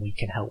testing, then we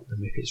can help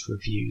them. If it's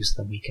reviews,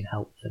 then we can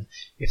help them.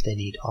 If they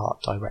need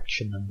art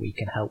direction, then we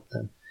can help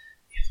them.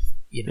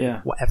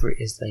 If whatever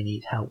it is they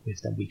need help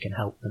with, then we can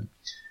help them.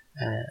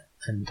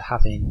 And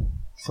having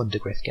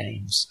Thundergriff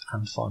Games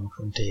and Final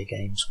Frontier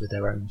Games with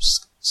their own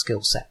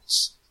skill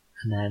sets,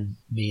 and then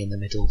me in the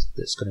middle,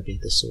 that's going to be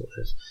the sort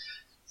of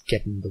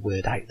getting the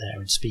word out there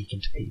and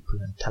speaking to people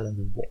and telling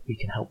them what we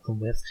can help them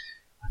with.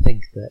 I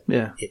think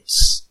that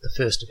it's the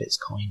first of its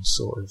kind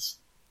sort of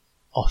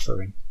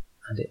offering,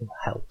 and it will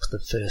help the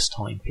first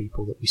time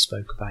people that we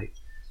spoke about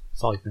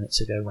 5 minutes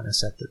ago when I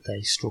said that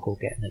they struggle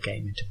getting a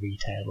game into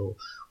retail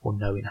or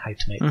knowing how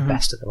to make the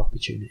best of their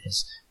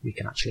opportunities. We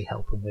can actually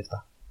help them with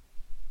that.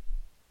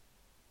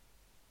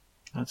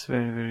 That's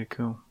very, very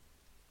cool.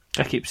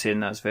 I keep saying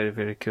that's very,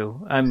 very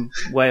cool. I'm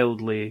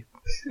wildly,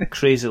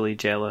 crazily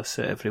jealous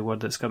at every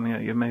word that's coming out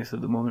of your mouth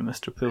at the moment,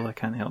 Mr. Poole. I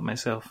can't help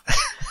myself.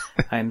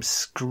 I'm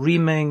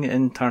screaming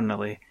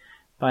internally,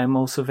 but I'm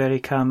also very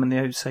calm on the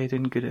outside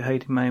and good at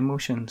hiding my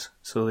emotions.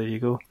 So there you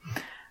go.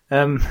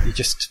 You're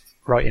just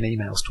writing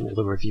emails to all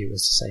the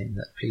reviewers saying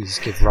that please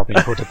give Robin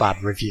Hood a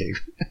bad review.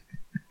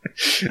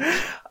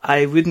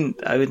 I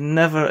would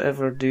never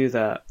ever do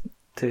that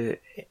to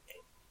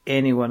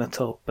anyone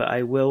at all, but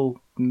I will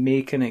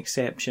make an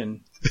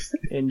exception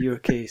in your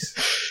case.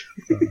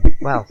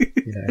 Well,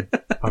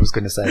 I was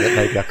going to say that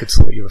maybe I could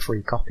sort you a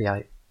free copy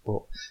out,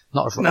 but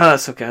not. No,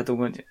 that's okay. I don't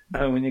want your game. I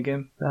don't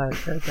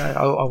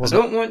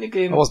want your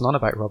game. I wasn't on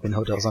about Robin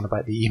Hood. I was on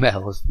about the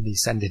email of me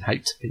sending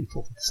out to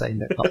people saying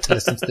that not to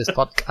listen to this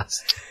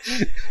podcast.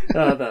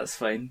 Oh, that's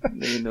fine.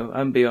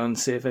 I'm beyond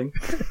saving.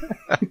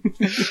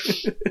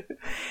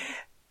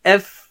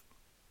 If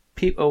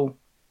people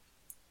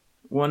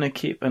want to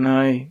keep an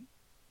eye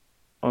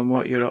on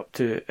what you're up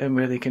to and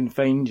where they can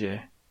find you,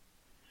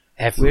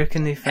 where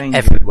can they find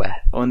everywhere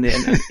you? On the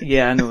internet?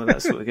 Yeah, I know,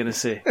 that's what we're going to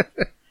say. Do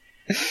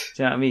you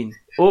know what I mean?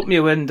 Open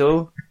your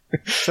window,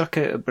 chuck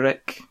out a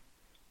brick,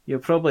 you'll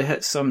probably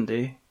hit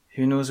somebody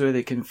who knows where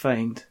they can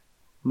find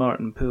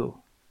Martin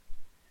Poole.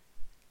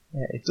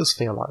 Yeah, it does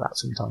feel like that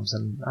sometimes,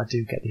 and I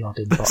do get the odd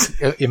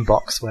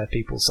inbox where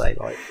people say,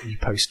 like, you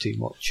post too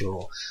much,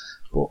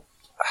 but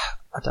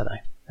I don't know.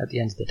 At the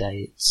end of the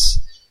day,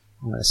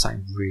 I'm going to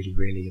sound really,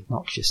 really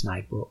obnoxious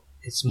now, but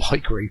it's my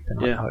group,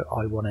 and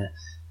I want to,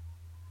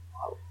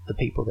 the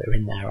people that are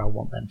in there, I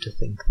want them to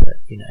think that,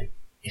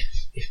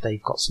 if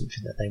they've got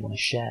something that they want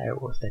to share,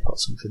 or if they've got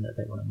something that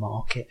they want to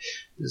market,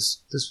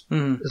 as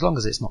long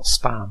as it's not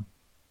spam,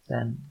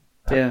 then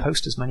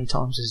post as many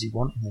times as you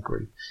want in the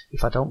group.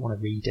 If I don't want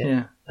to read it,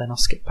 then I'll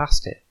skip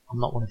past it. I'm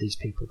not one of these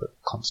people that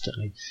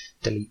constantly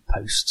delete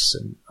posts,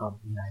 and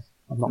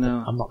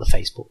I'm not the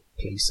Facebook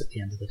police at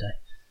the end of the day.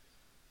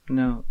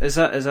 No. Is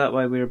that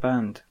why we're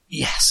banned?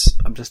 Yes.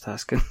 I'm just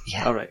asking.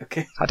 Yeah. All right.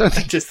 Okay. I don't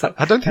think you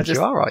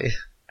are, are you?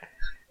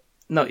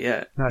 Not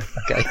yet. No.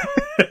 Okay.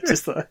 I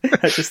just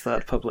thought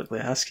I'd publicly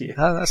ask you.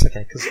 No, that's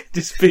okay. Cause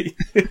Just be.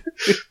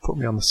 put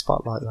me on the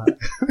spot like that.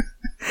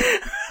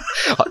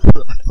 I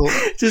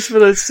thought, Just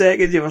for a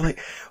second, you were like,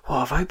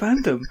 "What have I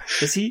banned him?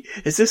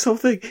 Is this whole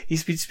thing?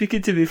 He's been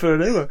speaking to me for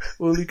an hour,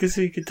 only because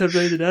he can turn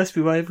around and ask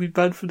me why have we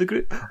banned from the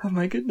group? Oh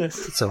my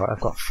goodness!" it's alright.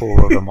 I've got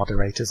 4 other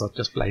moderators. I'll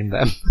just blame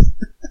them.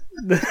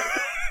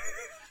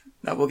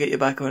 Now we'll get you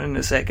back on in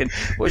a second.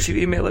 What's your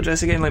email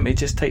address again? Let me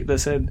just type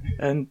this in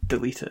and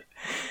delete it.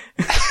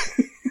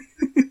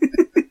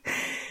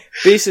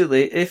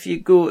 Basically, if you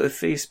go to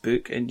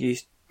Facebook and you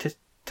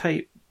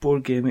type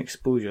Board Game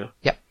Exposure,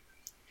 Yep.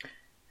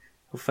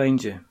 I'll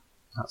find you.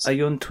 Are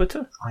you on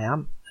Twitter? I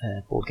am.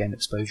 Board Game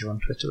Exposure on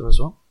Twitter as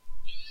well.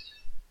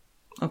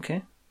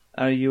 Okay.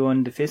 Are you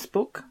on the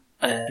Facebook?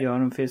 You are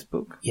on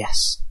Facebook?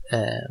 Yes.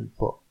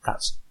 But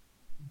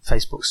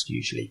Facebook's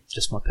usually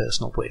just my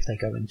personal, but if they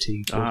go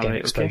into Board Game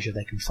Exposure,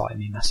 they can fire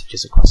me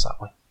messages across that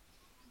way.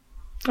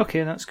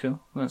 Okay, that's cool.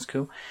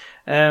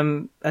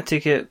 I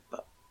take it,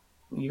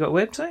 you got a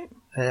website?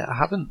 I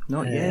haven't.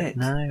 Not yet.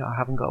 No, I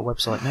haven't got a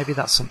website. Maybe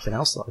that's something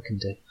else that I can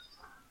do.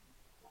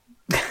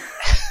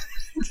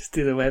 Just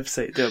do the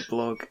website, do a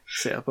blog,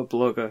 set up a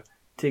blogger,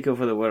 take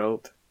over the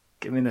world,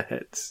 give me the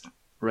hits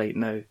right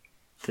now,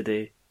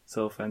 today. It's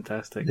all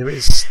fantastic. There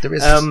is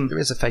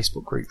a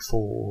Facebook group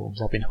for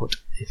Robin Hood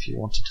if you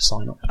wanted to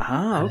sign up.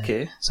 Ah,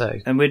 okay.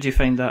 And where do you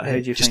find that? How do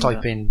you just find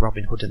type that? in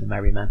Robin Hood and the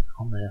Merry Men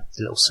on the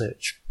little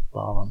search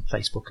bar on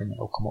Facebook and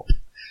it'll come up.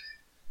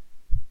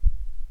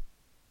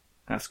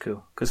 That's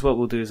cool. Because what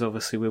we'll do is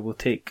obviously we will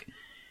take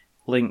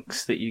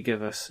links that you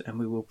give us and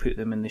we will put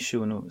them in the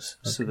show notes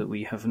so that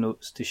we have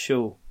notes to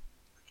show.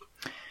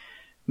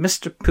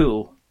 Mr.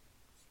 Poole,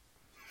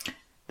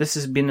 this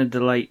has been a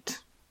delight.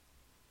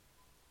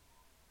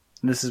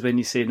 This is when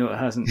you say no, it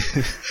hasn't.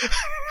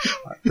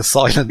 The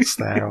silence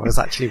there. I was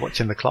actually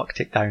watching the clock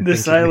tick down. The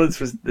silence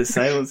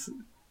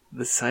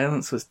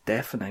was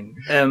deafening.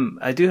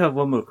 I do have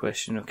one more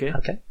question. Okay.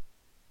 Okay.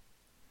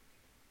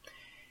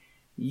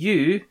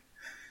 You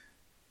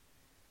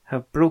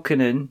have broken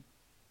in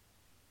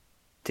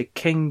to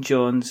King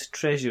John's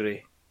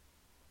treasury.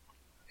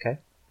 Okay.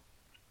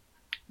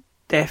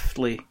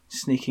 Deftly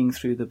sneaking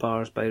through the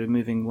bars by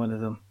removing one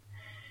of them.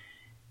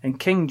 And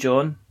King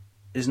John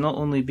is not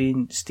only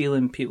been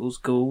stealing people's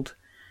gold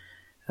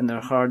and their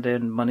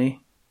hard-earned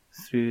money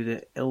through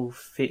the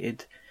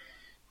ill-fated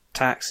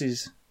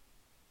taxes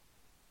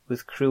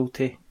with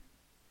cruelty,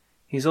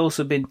 he's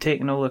also been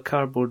taking all the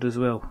cardboard as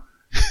well.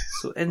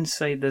 So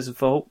inside this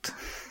vault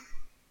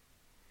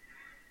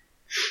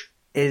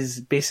is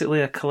basically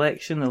a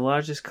collection, the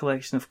largest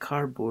collection of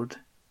cardboard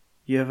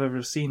you have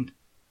ever seen.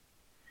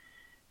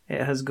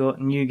 It has got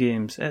new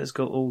games, it's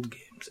got old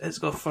games, it's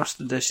got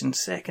first editions,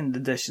 second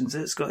editions,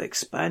 it's got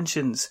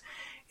expansions,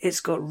 it's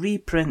got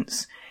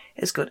reprints,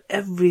 it's got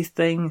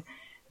everything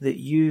that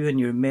you and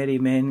your merry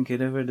men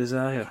could ever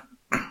desire.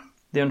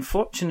 The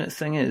unfortunate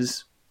thing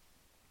is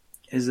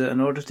that in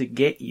order to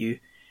get you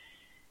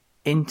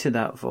into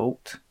that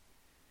vault,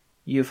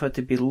 you've had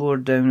to be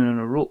lowered down on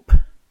a rope.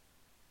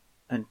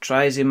 And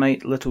try as he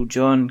might, Little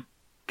John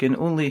can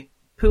only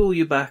pull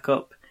you back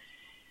up,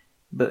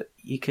 but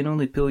he can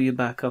only pull you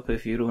back up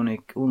if you're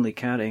only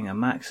carrying a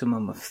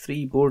maximum of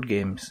 3 board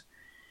games.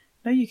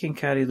 Now you can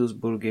carry those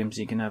board games,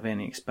 you can have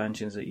any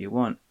expansions that you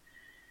want.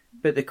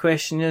 But the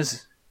question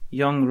is,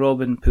 young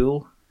Robin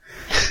Poole,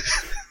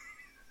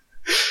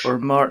 or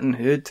Martin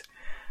Hood,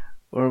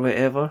 or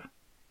whatever,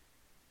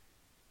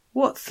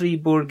 what 3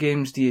 board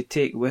games do you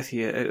take with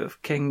you out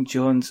of King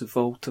John's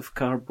vault of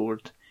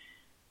cardboard?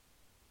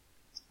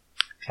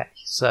 Okay,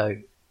 so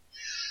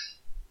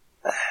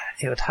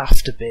it would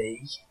have to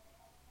be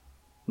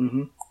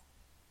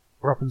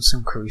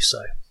Robinson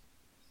Crusoe,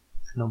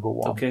 number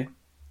 1. Okay.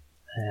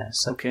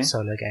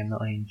 Solo game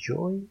that I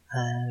enjoy.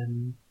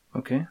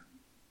 Okay.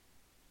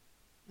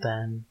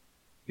 Then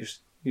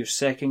your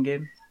second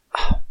game?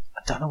 I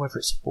don't know whether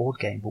it's a board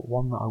game, but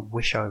one that I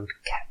wish I would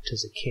have kept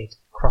as a kid.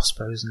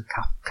 Crossbows and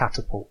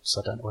Catapults.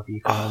 I don't know whether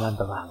you can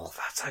remember that. Oh,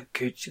 that's a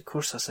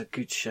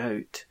good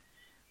shout.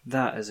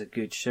 That is a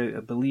good shout. I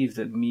believe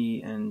that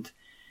me and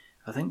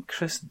I think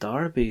Chris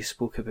Darby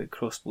spoke about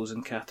Crossbows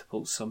and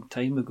Catapults some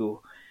time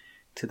ago,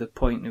 to the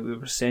point that we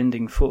were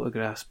sending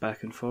photographs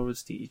back and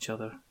forwards to each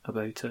other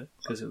about it,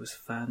 because it was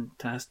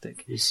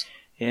fantastic. Yes.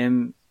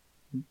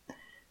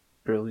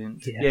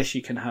 Brilliant. Yeah. Yes,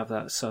 you can have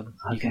that, son.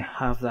 Okay. You can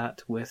have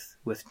that with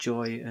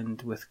joy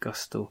and with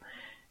gusto.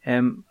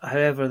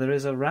 However, there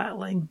is a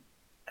rattling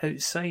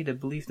outside. I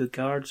believe the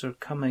guards are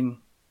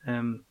coming.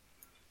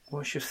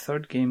 What's your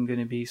third game going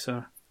to be,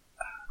 sir?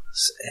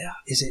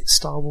 Is it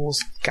Star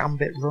Wars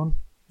Gambit Run,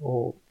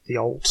 or the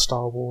old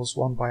Star Wars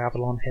one by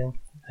Avalon Hill?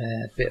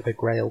 A bit of a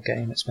grail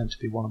game. It's meant to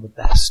be one of the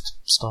best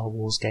Star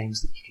Wars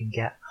games that you can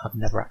get. I've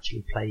never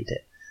actually played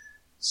it,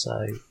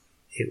 so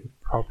it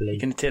would probably... You're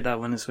going to take that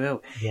one as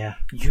well? Yeah.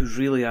 You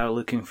really are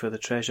looking for the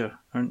treasure,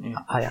 aren't you?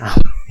 I am.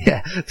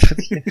 Yeah.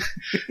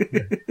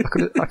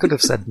 I could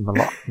have said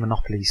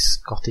Monopoly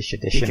Scottish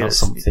Edition or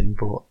something,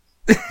 but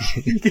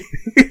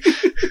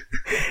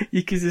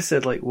you could have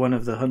said like one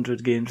of the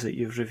 100 games that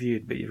you've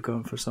reviewed, but you've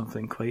gone for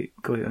something quite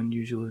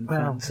unusual and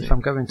fancy. If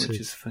I'm going which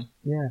is fine.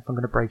 Yeah, if I'm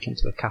going to break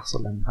into a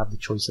castle and have the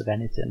choice of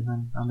anything,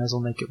 then I may as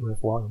well make it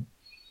worthwhile.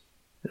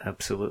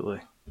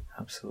 Absolutely.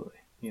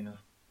 You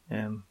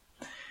know,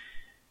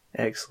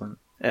 excellent.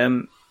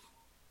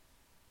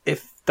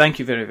 Thank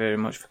you very, very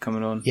much for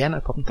coming on. Yeah, no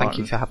problem. Thank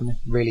you for having me.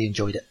 Really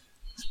enjoyed it.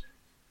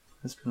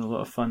 It's been a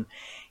lot of fun.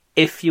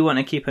 If you want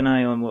to keep an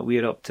eye on what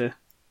we're up to,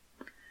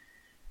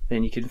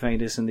 then you can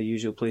find us in the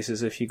usual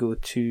places. If you go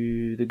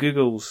to the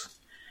Googles,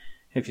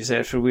 if you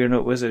search for We're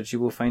Not Wizards, you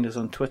will find us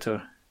on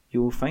Twitter.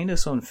 You will find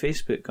us on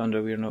Facebook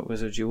under We're Not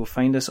Wizards. You will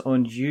find us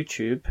on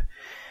YouTube,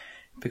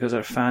 because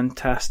our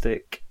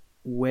fantastic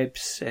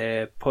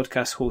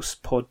podcast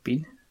host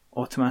Podbean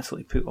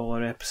automatically put all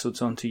our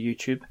episodes onto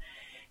YouTube.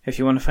 If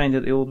you want to find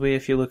it the old way,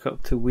 if you look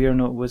up to We're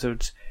Not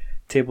Wizards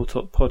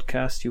Tabletop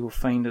Podcast, you will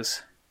find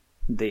us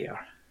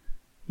there.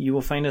 You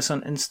will find us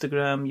on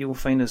Instagram, you will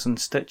find us on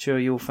Stitcher,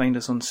 you will find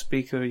us on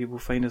Spreaker, you will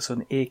find us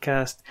on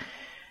Acast,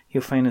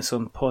 you'll find us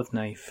on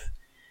Podknife.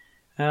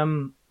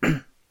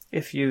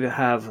 If you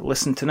have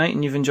listened tonight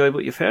and you've enjoyed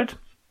what you've heard,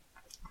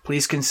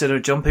 please consider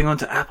jumping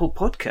onto Apple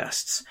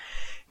Podcasts,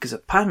 because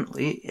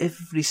apparently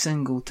every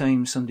single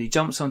time somebody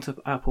jumps onto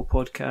Apple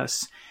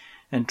Podcasts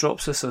and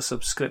drops us a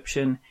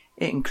subscription,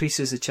 it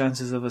increases the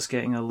chances of us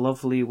getting a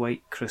lovely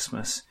white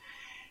Christmas.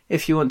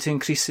 If you want to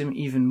increase them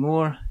even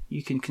more,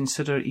 you can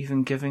consider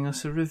even giving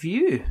us a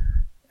review.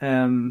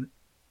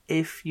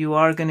 If you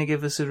are going to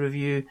give us a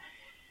review,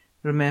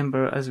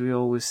 remember, as we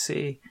always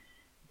say,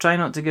 try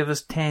not to give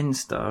us 10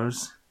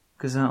 stars,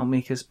 because that'll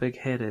make us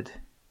big-headed.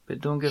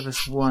 But don't give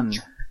us 1,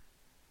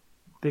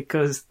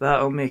 because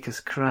that'll make us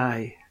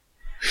cry.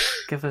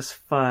 Give us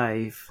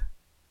 5,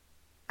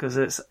 because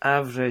it's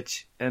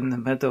average in the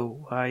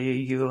middle. Why are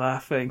you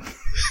laughing?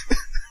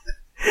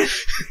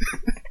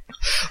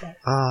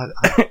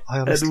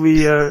 And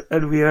we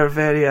are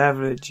very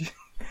average.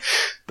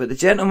 But the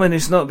gentleman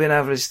who's not been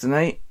average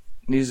tonight,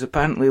 who's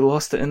apparently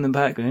lost it in the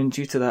background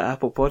due to that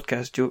Apple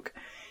Podcast joke,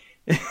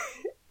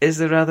 is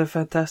the rather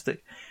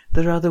fantastic.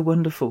 They're rather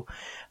wonderful.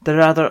 They're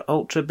rather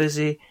ultra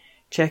busy.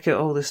 Check out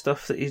all the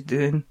stuff that he's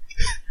doing,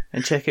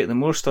 and check out the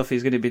more stuff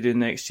he's going to be doing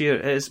next year.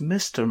 It is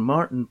Mr.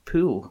 Martin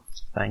Poole.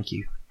 Thank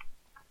you.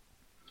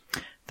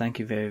 Thank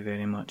you very,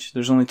 very much.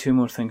 There's only 2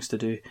 more things to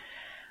do.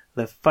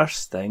 The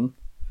first thing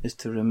is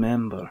to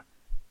remember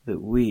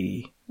that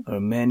we are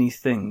many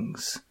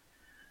things,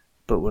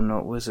 but we're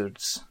not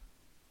wizards.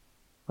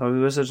 Are we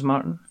wizards,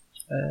 Martin?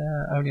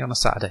 Only on a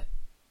Saturday.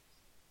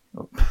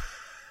 Oh,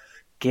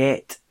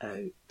 get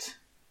out.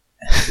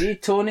 See,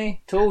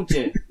 Tony? Told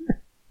you.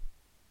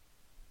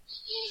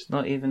 It's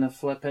not even a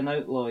flipping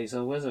outlaw, he's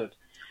a wizard.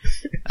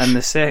 And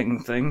the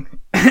second thing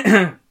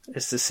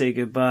is to say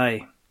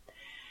goodbye.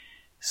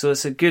 So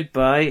it's a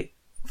goodbye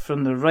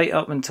from the right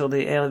up until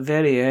the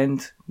very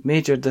end.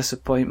 Major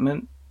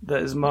disappointment.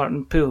 That is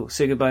Martin Poole.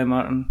 Say goodbye,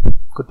 Martin.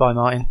 Goodbye,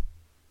 Martin.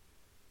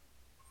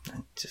 I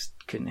just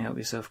couldn't help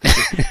yourself.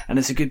 And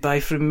it's a goodbye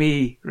from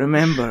me.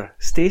 Remember,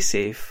 stay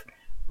safe.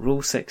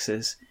 Roll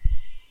 6s.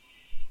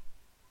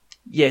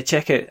 Yeah,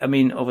 check out,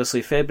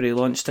 obviously February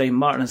lunchtime.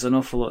 Martin has an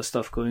awful lot of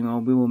stuff going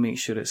on. We will make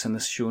sure it's in the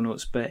show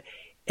notes. But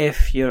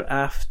if you're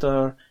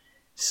after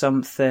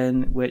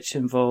something which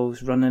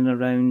involves running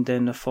around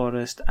in the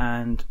forest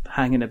and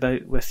hanging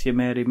about with your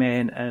merry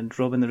men and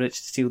robbing the rich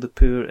to steal the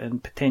poor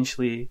and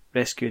potentially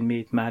rescuing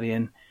Maid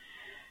Marian,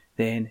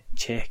 then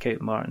check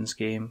out Martin's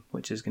game,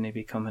 which is going to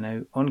be coming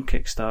out on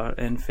Kickstarter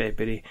in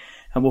February,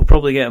 and we'll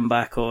probably get him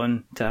back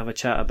on to have a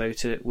chat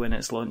about it when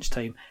it's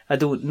lunchtime. I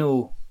don't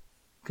know,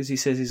 because he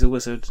says he's a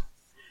wizard.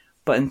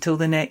 But until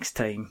the next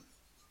time,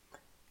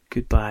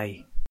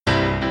 goodbye.